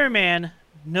 Spider-Man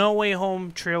No Way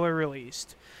Home trailer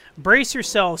released. Brace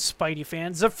yourselves, Spidey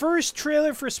fans. The first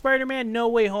trailer for Spider-Man No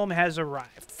Way Home has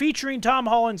arrived, featuring Tom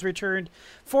Holland's return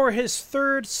for his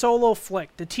third solo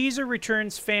flick. The teaser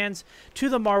returns fans to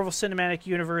the Marvel Cinematic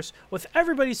Universe with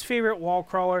everybody's favorite wall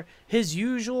crawler, his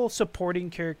usual supporting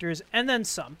characters, and then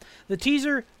some. The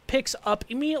teaser picks up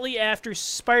immediately after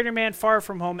Spider-Man Far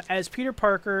From Home as Peter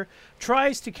Parker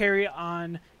tries to carry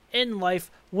on in life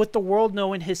with the world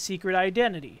knowing his secret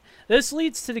identity. This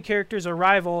leads to the character's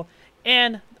arrival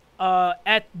and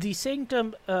at the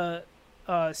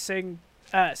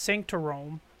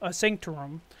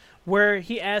Sanctorum, where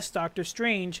he asked Doctor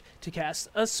Strange to cast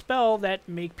a spell that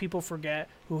make people forget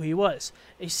who he was.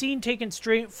 A scene taken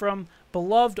straight from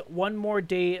beloved One More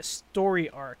Day story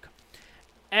arc.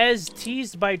 As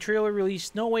teased by trailer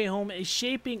release, No Way Home is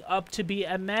shaping up to be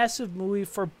a massive movie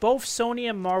for both Sony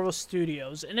and Marvel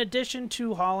Studios. In addition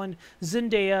to Holland,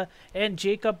 Zendaya, and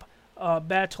Jacob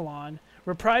Batalon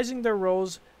reprising their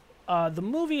roles, the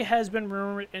movie has been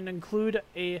rumored and include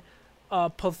a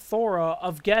plethora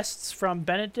of guests from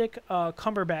Benedict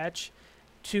Cumberbatch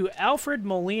to Alfred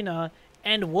Molina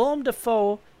And Willem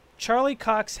Dafoe, Charlie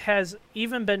Cox has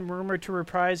even been rumored to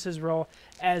reprise his role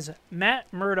as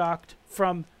Matt Murdock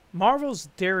from Marvel's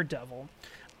Daredevil.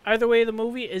 Either way, the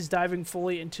movie is diving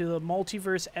fully into the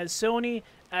multiverse as Sony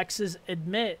X's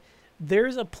admit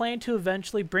there's a plan to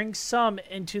eventually bring some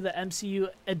into the MCU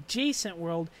adjacent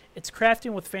world it's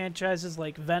crafting with franchises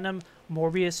like Venom,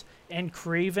 Morbius, and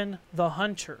Kraven the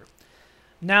Hunter.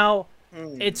 Now,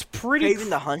 it's pretty... Kraven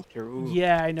the Hunter. Ooh.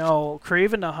 Yeah, I know.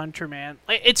 Kraven the Hunter, man.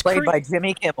 It's Played by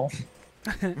Jimmy Kimmel.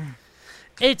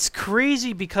 It's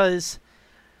crazy because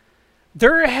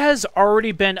there has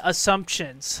already been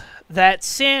assumptions that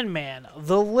Sandman,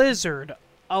 the Lizard,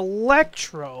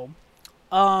 Electro,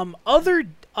 other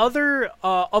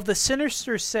of the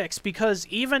Sinister Six, because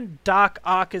even Doc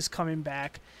Ock is coming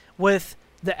back with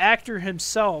the actor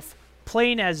himself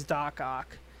playing as Doc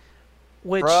Ock,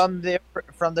 which from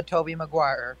the Tobey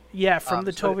Maguire. Yeah, from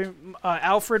the Tobey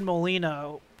Alfred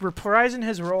Molina reprising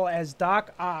his role as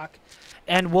Doc Ock,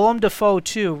 and Willem Dafoe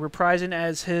too reprising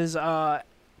as his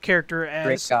character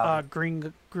as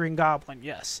Green Goblin.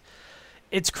 Yes,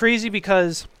 it's crazy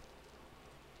because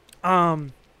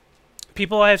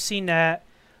people have seen that.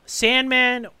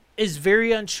 Sandman is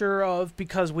very unsure of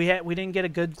because we didn't get a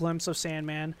good glimpse of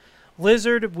Sandman.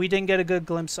 Lizard we didn't get a good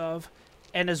glimpse of,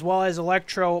 and as well as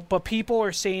Electro. But people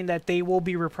are saying that they will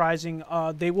be reprising.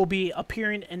 They will be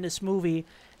appearing in this movie,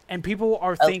 and people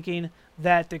are thinking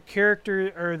that the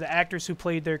character or the actors who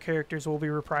played their characters will be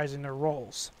reprising their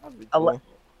roles. Cool.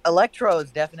 Electro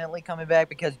is definitely coming back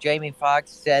because Jamie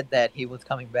Foxx said that he was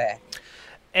coming back.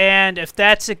 And if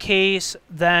that's the case,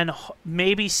 then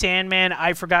maybe Sandman,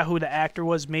 I forgot who the actor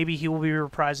was, maybe he will be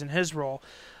reprising his role.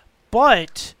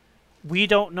 But we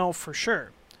don't know for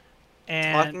sure.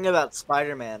 And Talking about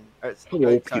Spider-Man. Hello,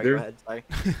 sorry, Peter. Go ahead, sorry.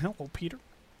 Hello, Peter.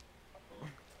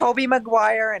 Tobey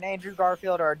Maguire and Andrew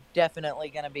Garfield are definitely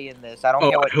going to be in this. I don't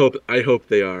Oh, care what... I hope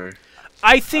they are.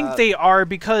 I think they are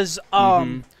because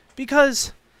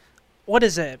what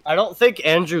is it? I don't think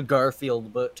Andrew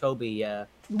Garfield, but Toby, yeah.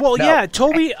 Well, No, yeah,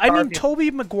 Toby. I mean, Garfield.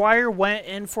 Tobey Maguire went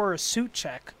in for a suit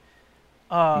check,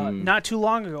 not too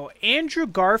long ago. Andrew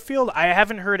Garfield, I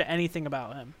haven't heard anything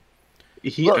about him.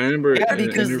 Look, I remember yeah, in an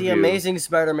because the interview- Amazing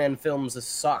Spider-Man films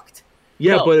sucked.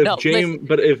 Yeah, No, but no,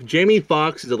 if Jamie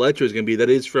Foxx's Electro is gonna be, that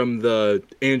is from the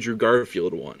Andrew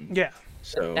Garfield one. Yeah.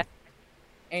 So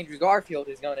Andrew Garfield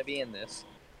is going to be in this.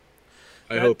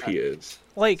 I hope he is.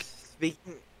 Like,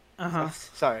 Speaking. uh-huh.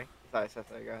 Sorry, go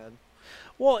ahead.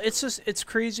 Well, it's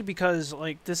crazy because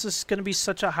like this is going to be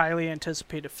such a highly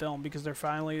anticipated film because they're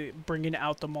finally bringing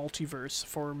out the multiverse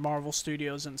for Marvel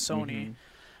Studios and Sony.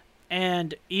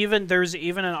 And there's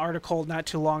even an article not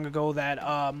too long ago that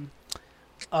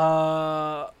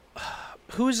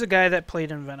who's the guy that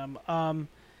played in Venom?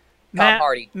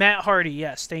 Hardy. Matt Hardy,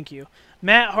 yes, thank you.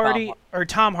 Matt Hardy or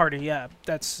Tom Hardy, yeah.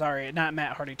 Not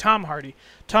Matt Hardy. Tom Hardy.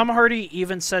 Tom Hardy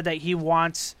even said that he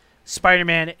wants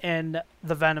Spider-Man in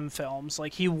the Venom films.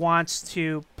 Like, he wants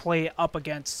to play up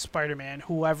against Spider-Man,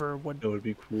 whoever would... That would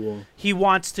be cool. He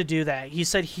wants to do that. He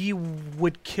said he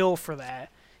would kill for that.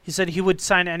 He said he would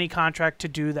sign any contract to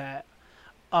do that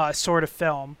sort of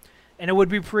film. And it would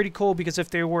be pretty cool because if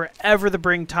they were ever to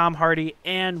bring Tom Hardy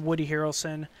and Woody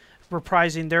Harrelson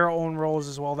reprising their own roles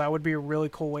as well, that would be a really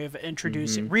cool way of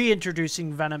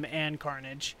reintroducing Venom and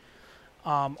Carnage.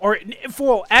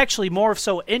 Actually, more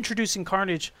so introducing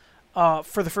Carnage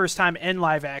for the first time in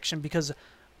live action, because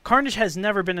Carnage has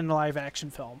never been in a live action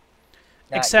film.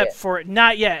 Except for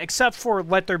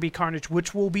Let There Be Carnage,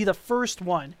 which will be the first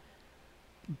one.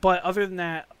 But other than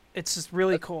that, it's just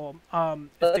really cool.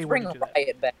 Let's bring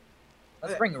Riot back.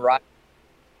 Let's bring Riot.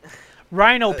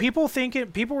 Rhino. People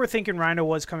were thinking Rhino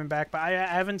was coming back, but I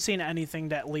haven't seen anything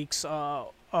that leaks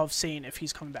of saying if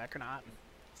he's coming back or not.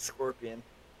 Scorpion.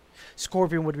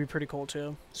 Scorpion would be pretty cool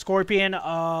too. Scorpion,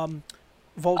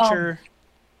 Vulture.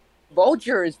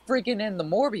 Vulture is freaking in the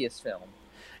Morbius film.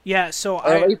 Yeah, so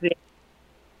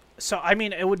I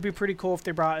mean, it would be pretty cool if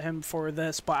they brought him for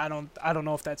this, but I don't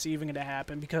know if that's even going to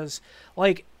happen because,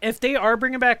 like, if they are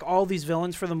bringing back all these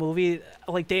villains for the movie,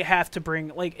 like, they have to bring,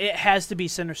 like, it has to be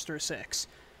Sinister Six.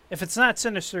 If it's not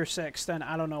Sinister Six, then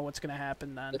I don't know what's going to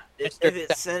happen then. If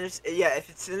it's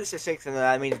Sinister Six, then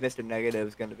that means Mr. Negative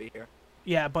is going to be here.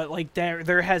 Yeah, but, like,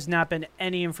 there has not been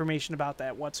any information about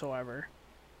that whatsoever.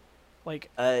 Like,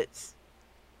 it's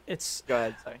Go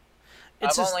ahead, sorry.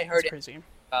 It's I've just, only heard it's crazy.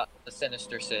 About the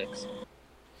Sinister Six.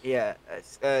 Yeah.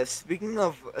 Speaking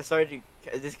of, sorry to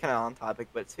this is kind of on topic,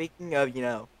 but speaking of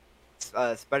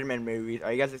Spider-Man movies,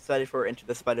 are you guys excited for Into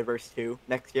the Spider-Verse 2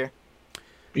 next year?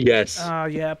 Yes.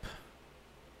 Yep.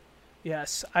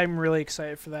 Yes, I'm really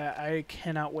excited for that. I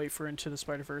cannot wait for Into the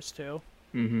Spider-Verse 2.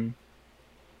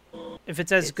 If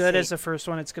it's as It's good a- as the first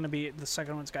one, it's gonna be the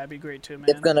second one's gotta be great too, man.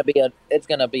 It's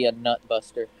gonna be a nut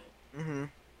buster. Mm-hmm.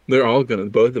 They're all gonna.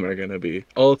 Both of them are gonna be.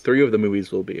 All three of the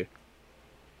movies will be.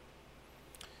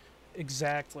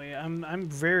 Exactly. I'm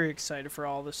very excited for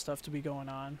all this stuff to be going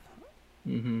on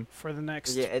Mm-hmm. for the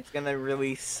next. Yeah, it's gonna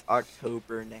release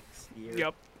October next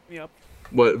year. Yep.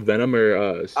 What, Venom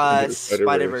or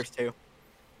Spider-Verse 2.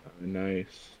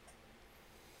 Nice.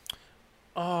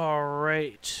 All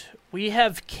right. We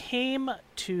have came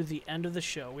to the end of the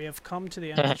show. We have come to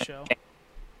the end of the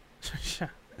show.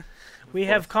 We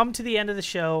have come to the end of the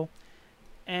show,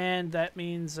 and that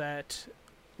means that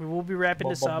we will be wrapping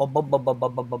this up.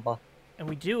 And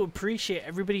we do appreciate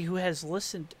everybody who has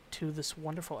listened to this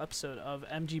wonderful episode of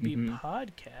MGB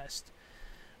Podcast,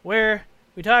 where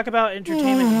we talk about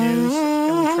entertainment news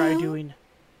and we try doing,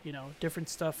 different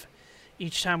stuff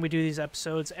each time we do these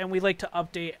episodes. And we like to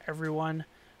update everyone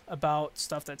about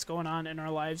stuff that's going on in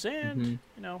our lives and,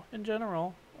 in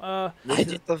general. This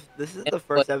is the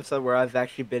first episode where I've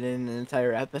actually been in an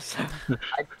entire episode.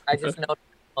 I just noticed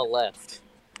Emma left.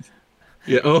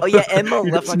 Yeah. Oh yeah, Emma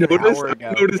You left just like an noticed? hour I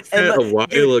ago. noticed that a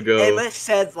while ago. Emma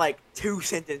said like 2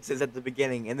 sentences at the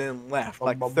beginning and then left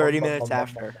like 30 minutes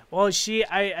after. Well,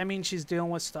 I mean, she's dealing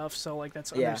with stuff, so, like,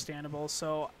 that's Yeah. understandable.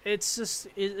 So it's just,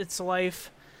 it's life.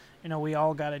 We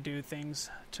all got to do things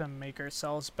to make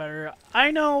ourselves better. I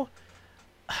know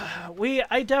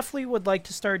I definitely would like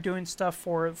to start doing stuff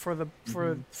for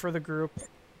the group,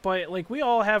 but like we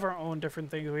all have our own different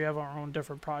things. We have our own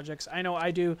different projects. I know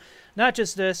I do not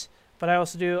just this, but I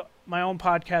also do my own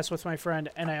podcast with my friend,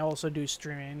 and I also do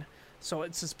streaming. So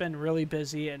it's just been really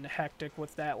busy and hectic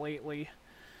with that lately.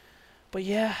 But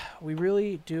yeah, we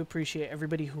really do appreciate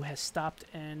everybody who has stopped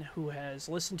in, who has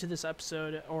listened to this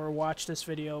episode or watched this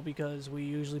video, because we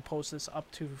usually post this up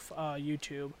to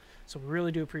YouTube. So we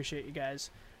really do appreciate you guys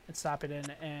and stopping in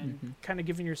and kind of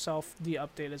giving yourself the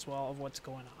update as well of what's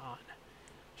going on.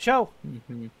 Show.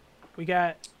 We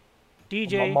got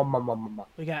DJ.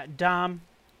 We got Dom.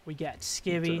 We got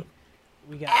Skivvy.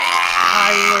 We got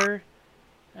Tyler.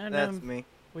 And That's me.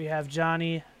 we have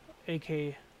Johnny,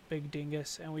 a.k.a. Big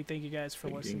Dingus, and we thank you guys for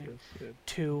listening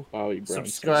to Bobby Brown.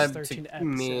 Subscribe 13th to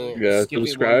me. episode. Yeah, Skippy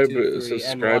subscribe- 1, 2, 3, and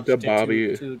subscribe to watch the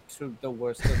Bobby. To the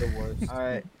worst of the worst.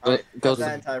 Alright. Go- Cut go-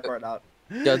 that entire part out.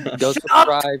 Go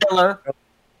subscribe. Killer.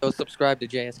 Go subscribe to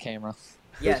JS Camera.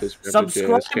 Yes. Subscribe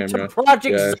JS to Camera. Project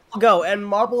Yeah. Zalgo and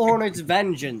Marble Hornet's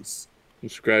Vengeance.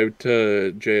 Subscribe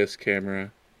to JS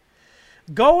Camera.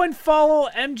 Go and follow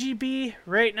MGB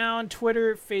right now on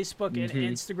Twitter, Facebook, and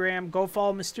Instagram. Go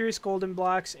follow Mysterious Golden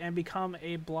Blocks and become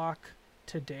a block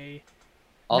today.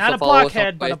 Also Not a follow us on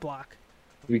blockhead, but a Twitch. block.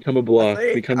 Become a block.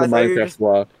 I Become a thought you were Minecraft just-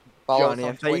 block. Follow Johnny, us I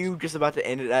on thought Twitch. you were just about to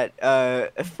end it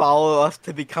at follow us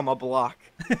to become a block.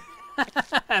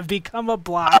 Become a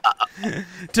block.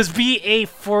 Just be a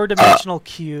four-dimensional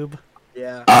cube.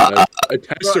 Yeah. A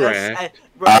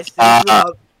Bro,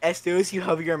 Tesseract. as soon as you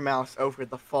hover your mouse over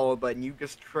the follow button, you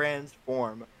just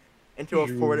transform into a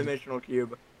 4-dimensional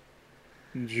cube.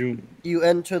 Zoom. You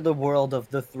enter the world of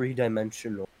the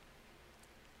three-dimensional.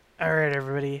 All right,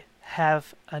 everybody.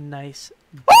 Have a nice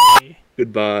day.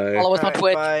 Goodbye. Follow us on Alright,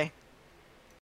 Twitch. Bye.